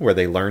arc, where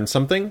they learn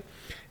something,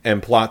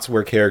 and plots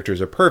where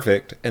characters are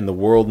perfect, and the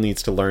world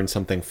needs to learn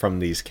something from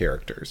these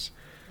characters.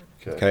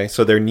 Okay,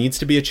 so there needs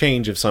to be a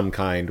change of some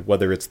kind,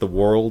 whether it's the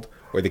world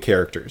or the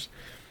characters.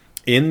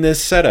 In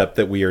this setup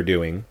that we are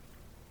doing,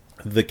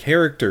 the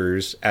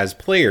characters, as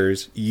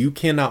players, you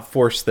cannot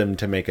force them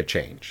to make a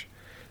change.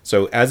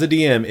 So as a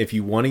DM, if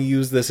you want to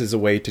use this as a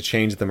way to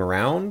change them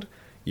around,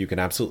 you can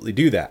absolutely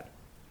do that.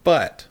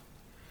 But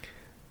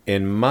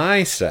in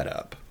my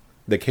setup,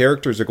 the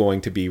characters are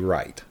going to be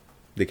right.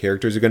 The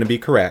characters are going to be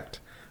correct.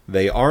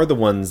 They are the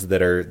ones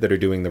that are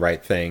doing the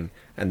right thing,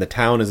 and the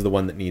town is the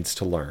one that needs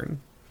to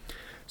learn.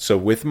 So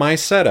with my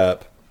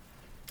setup,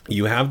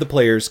 you have the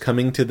players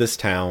coming to this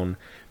town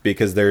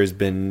because they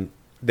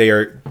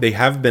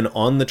have been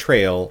on the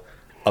trail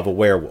of a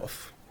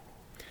werewolf.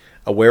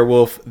 A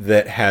werewolf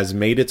that has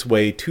made its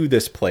way to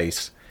this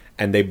place,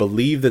 and they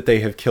believe that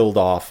they have killed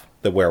off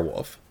the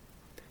werewolf.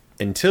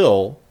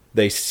 Until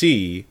they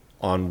see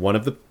on one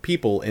of the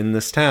people in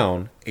this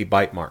town a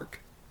bite mark.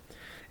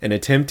 And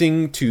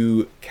attempting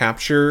to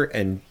capture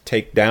and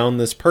take down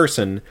this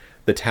person,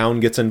 the town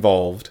gets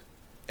involved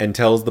and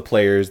tells the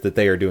players that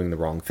they are doing the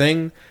wrong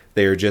thing.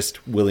 They are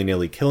just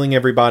willy-nilly killing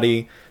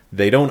everybody.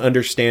 They don't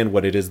understand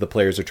what it is the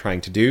players are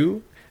trying to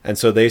do. And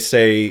so they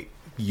say,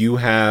 you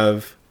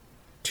have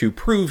to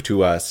prove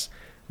to us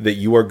that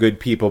you are good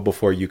people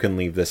before you can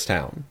leave this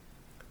town.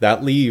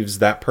 That leaves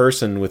that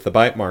person with the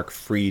bite mark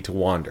free to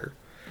wander.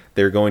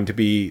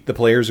 The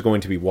players are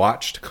going to be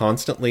watched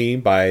constantly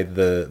by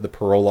the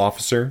parole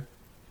officer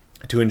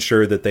to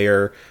ensure that they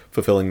are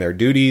fulfilling their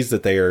duties,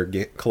 that they are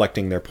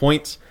collecting their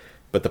points.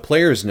 But the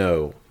players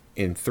know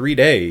in 3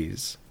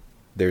 days,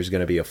 there's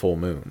going to be a full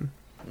moon.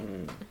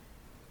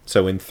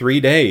 So in 3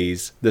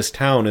 days, this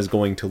town is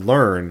going to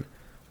learn,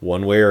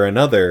 one way or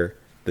another,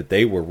 that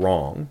they were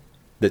wrong,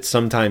 that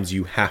sometimes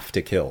you have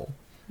to kill.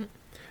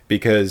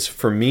 Because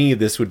for me,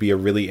 this would be a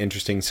really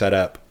interesting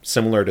setup,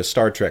 similar to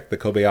Star Trek, the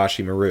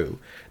Kobayashi Maru.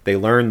 They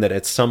learn that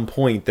at some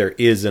point there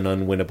is an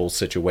unwinnable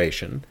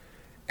situation,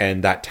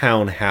 and that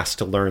town has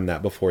to learn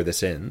that before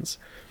this ends.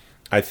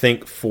 I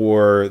think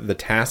for the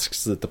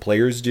tasks that the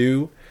players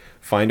do,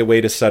 find a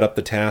way to set up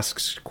the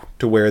tasks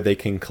to where they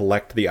can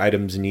collect the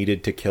items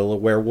needed to kill a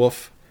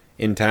werewolf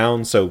in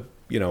town. So,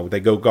 they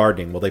go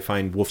gardening. Well, they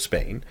find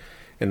wolfsbane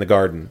in the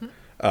garden.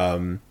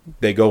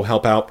 They go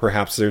help out.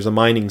 Perhaps there's a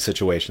mining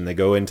situation. They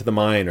go into the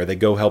mine, or they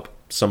go help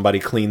somebody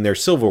clean their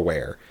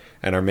silverware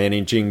and are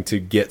managing to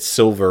get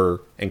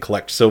silver and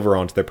collect silver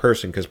onto their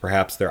person because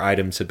perhaps their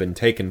items have been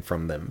taken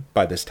from them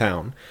by this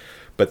town.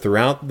 But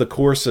throughout the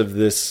course of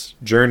this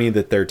journey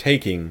that they're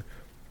taking,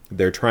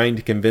 they're trying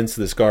to convince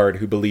this guard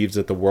who believes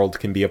that the world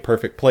can be a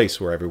perfect place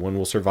where everyone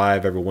will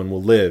survive, everyone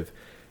will live.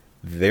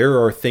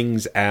 There are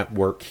things at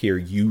work here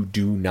you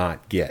do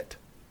not get.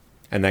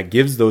 And that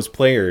gives those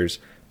players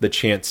the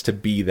chance to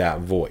be that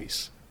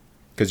voice.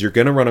 Because you're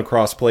going to run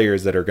across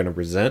players that are going to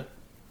resent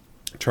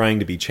trying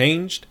to be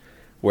changed,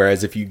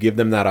 whereas if you give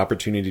them that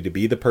opportunity to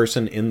be the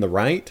person in the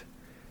right,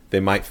 they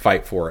might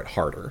fight for it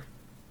harder.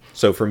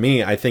 So for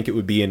me, I think it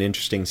would be an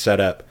interesting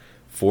setup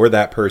for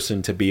that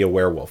person to be a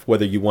werewolf.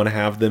 Whether you want to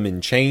have them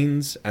in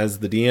chains as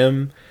the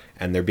DM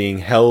and they're being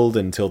held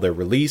until they're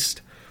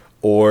released,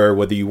 or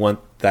whether you want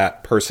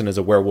that person as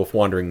a werewolf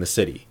wandering the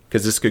city.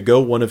 Because this could go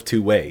one of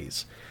two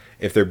ways.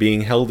 If they're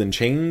being held in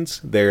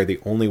chains, they're the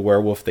only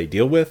werewolf they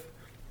deal with.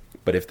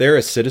 But if they're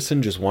a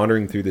citizen just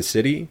wandering through the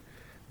city,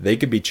 they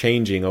could be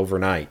changing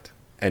overnight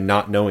and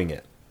not knowing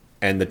it.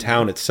 And the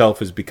town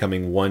itself is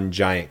becoming one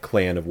giant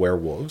clan of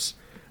werewolves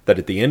that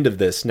at the end of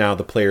this, now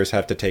the players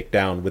have to take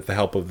down with the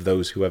help of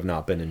those who have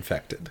not been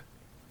infected.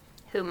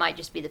 Who might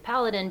just be the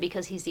paladin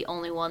because he's the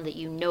only one that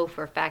you know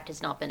for a fact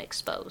has not been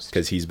exposed.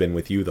 Because he's been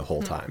with you the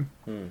whole time.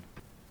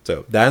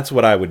 So that's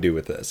what I would do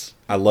with this.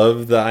 I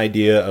love the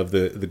idea of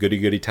the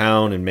goody-goody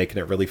town and making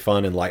it really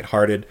fun and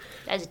lighthearted.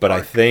 But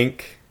I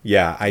think,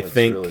 I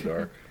think really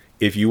dark.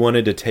 If you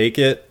wanted to take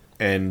it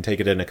and take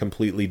it in a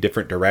completely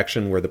different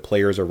direction where the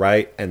players are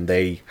right and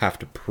they have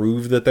to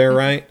prove that they're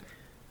right,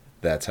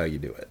 that's how you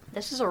do it.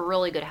 This is a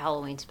really good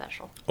Halloween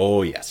special.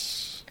 Oh,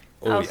 yes.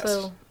 Oh,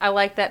 also, yes. I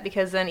like that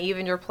because then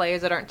even your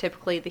players that aren't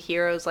typically the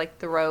heroes, like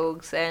the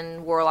rogues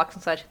and warlocks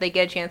and such, they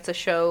get a chance to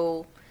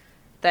show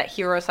that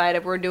hero side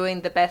of we're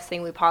doing the best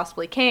thing we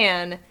possibly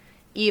can,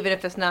 even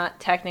if it's not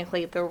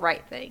technically the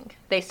right thing.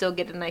 They still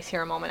get a nice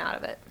hero moment out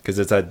of it. Because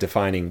it's at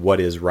defining what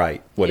is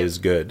right, what is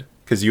good.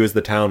 Because you as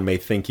the town may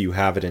think you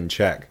have it in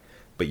check,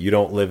 but you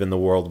don't live in the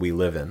world we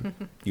live in.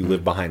 You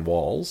live behind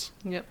walls.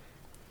 Yep.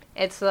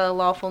 It's the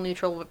lawful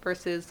neutral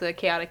versus the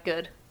chaotic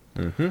good.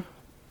 Mm-hmm.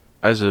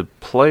 As a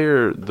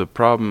player, the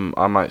problem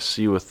I might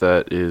see with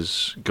that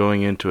is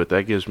going into it,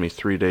 that gives me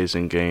 3 days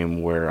in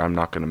game where I'm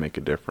not going to make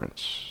a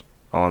difference.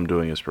 All I'm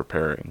doing is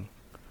preparing.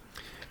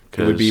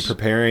 It would be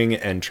preparing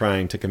and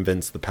trying to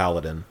convince the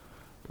paladin.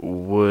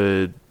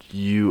 Would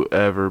you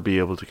ever be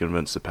able to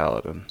convince the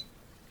paladin?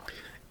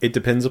 It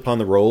depends upon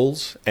the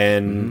roles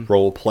and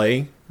role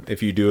play.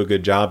 If you do a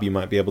good job, you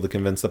might be able to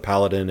convince the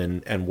paladin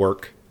and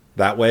work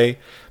that way.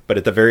 But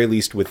at the very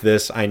least with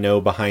this, I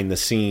know behind the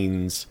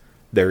scenes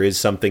there is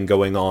something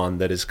going on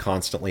that is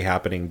constantly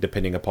happening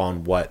depending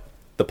upon what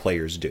the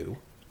players do.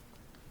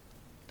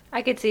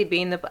 I could see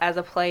being as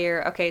a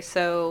player, okay,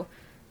 so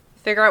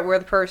figure out where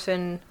the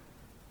person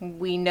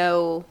we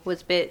know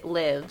was bit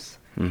lives.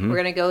 We're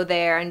going to go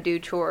there and do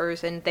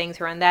chores and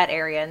things around that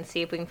area and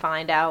see if we can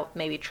find out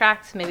maybe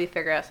tracks, maybe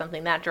figure out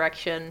something that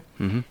direction.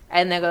 And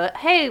then go,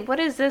 hey, what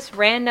is this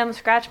random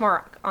scratch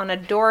mark on a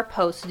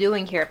doorpost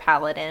doing here,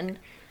 Paladin?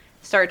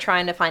 Start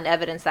trying to find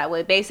evidence that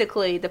way.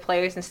 Basically, the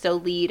players can still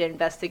lead an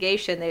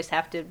investigation. They just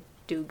have to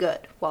do good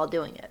while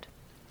doing it.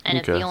 And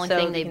if the only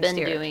thing they've been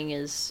doing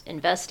is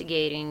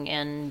investigating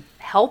and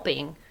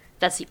helping,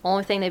 that's the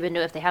only thing they've been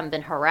doing. If they haven't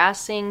been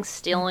harassing,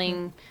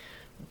 stealing,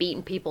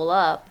 beating people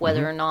up,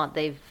 whether or not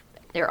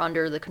they're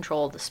under the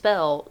control of the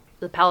spell,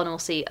 the paladin will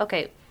see,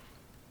 okay,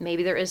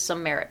 maybe there is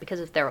some merit. Because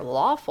if they're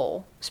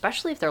lawful,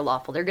 especially if they're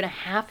lawful, they're going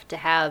to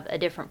have a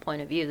different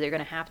point of view. They're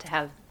going to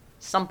have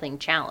something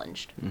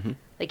challenged.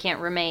 They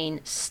can't remain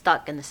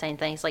stuck in the same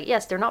thing. It's like,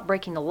 yes, they're not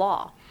breaking the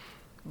law,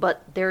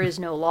 but there is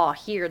no law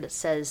here that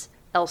says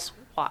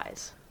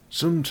elsewise.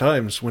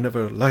 Sometimes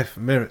whenever life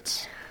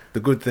merits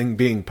the good thing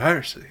being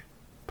piracy,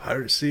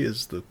 piracy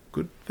is the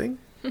good thing?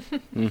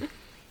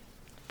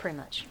 Pretty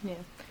much. Yeah.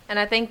 And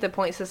I think the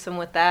point system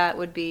with that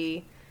would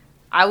be,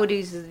 I would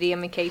use the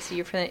DM in case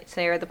you're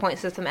saying the point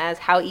system as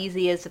how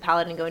easy is the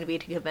paladin going to be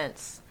to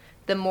convince.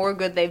 The more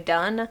good they've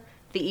done,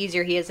 the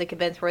easier he is to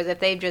convince. Whereas if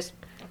they've just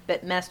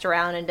messed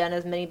around and done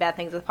as many bad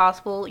things as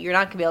possible, you're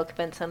not going to be able to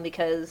convince them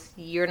because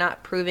you're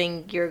not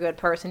proving you're a good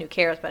person who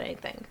cares about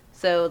anything.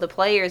 So the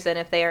players, then,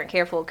 if they aren't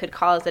careful, could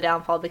cause the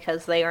downfall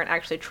because they aren't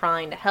actually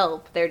trying to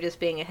help. They're just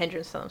being a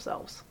hindrance to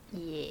themselves.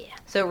 Yeah.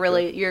 So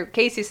really, your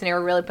Casey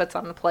scenario really puts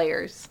on the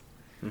players.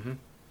 Mhm.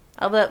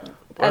 Although us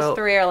Well-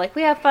 three are like,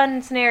 we have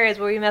fun scenarios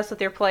where we mess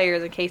with your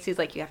players, and Casey's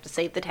like, you have to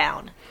save the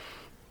town.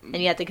 And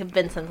you have to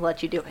convince them to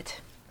let you do it.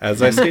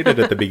 As I stated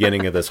at the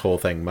beginning of this whole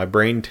thing, my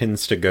brain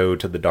tends to go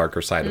to the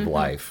darker side of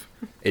life.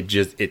 It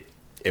just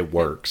it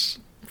works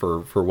for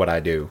what I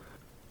do.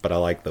 But I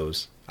like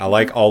those. I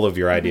like all of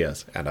your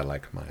ideas, and I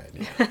like my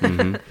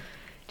idea.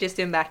 Just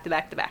doing back to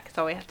back to back. That's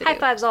all we have to do. High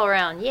fives all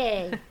around.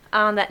 Yay.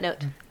 On that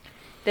note,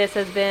 this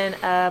has been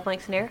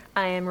Blank Scenario.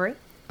 I am Marie,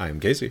 I am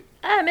Casey.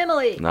 I'm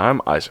Emily. Now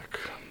I'm Isaac.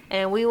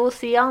 and we will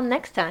see y'all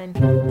next time.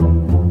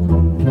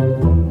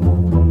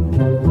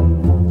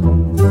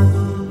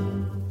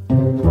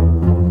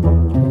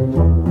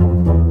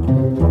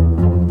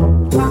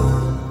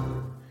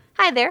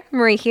 Hi there,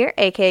 Marie here,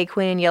 aka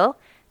Queen in Yellow.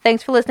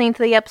 Thanks for listening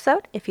to the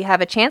episode. If you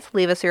have a chance,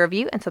 leave us a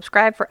review and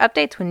subscribe for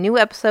updates when new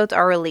episodes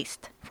are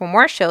released. For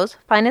more shows,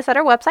 find us at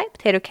our website,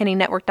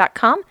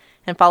 PotatoCandyNetwork.com,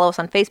 and follow us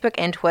on Facebook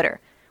and Twitter.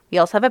 We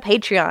also have a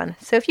Patreon,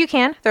 so if you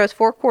can, throw us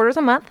 $4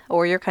 a month,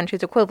 or your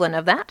country's equivalent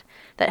of that.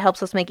 That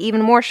helps us make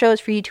even more shows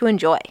for you to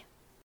enjoy.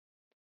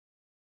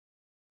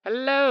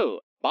 Hello!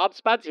 Bob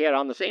Spuds here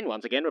on the scene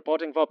once again,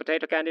 reporting for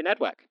Potato Candy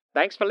Network.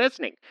 Thanks for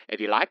listening.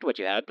 If you liked what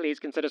you heard, please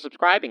consider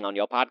subscribing on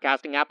your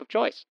podcasting app of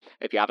choice.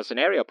 If you have a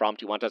scenario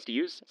prompt you want us to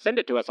use, send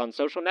it to us on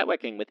social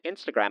networking with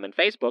Instagram and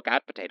Facebook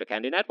at Potato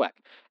Candy Network.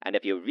 And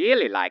if you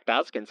really liked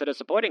us, consider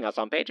supporting us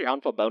on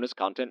Patreon for bonus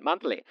content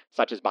monthly,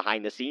 such as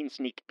behind-the-scenes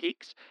sneak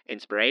peeks,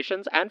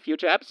 inspirations, and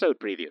future episode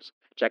previews.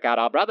 Check out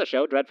our brother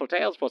show, Dreadful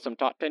Tales, for some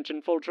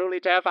taut-tension, full, truly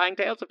terrifying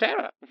tales of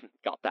terror.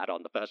 Got that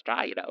on the first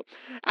try, you know.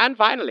 And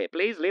finally,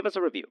 please leave us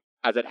a review,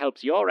 as it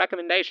helps your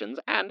recommendations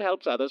and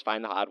helps others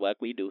find the hard work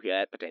we do here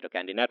at Potato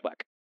Candy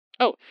Network.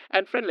 Oh,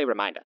 and friendly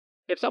reminder,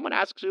 if someone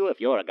asks you if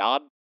you're a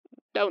god,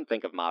 don't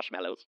think of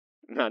marshmallows.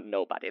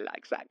 Nobody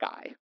likes that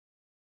guy.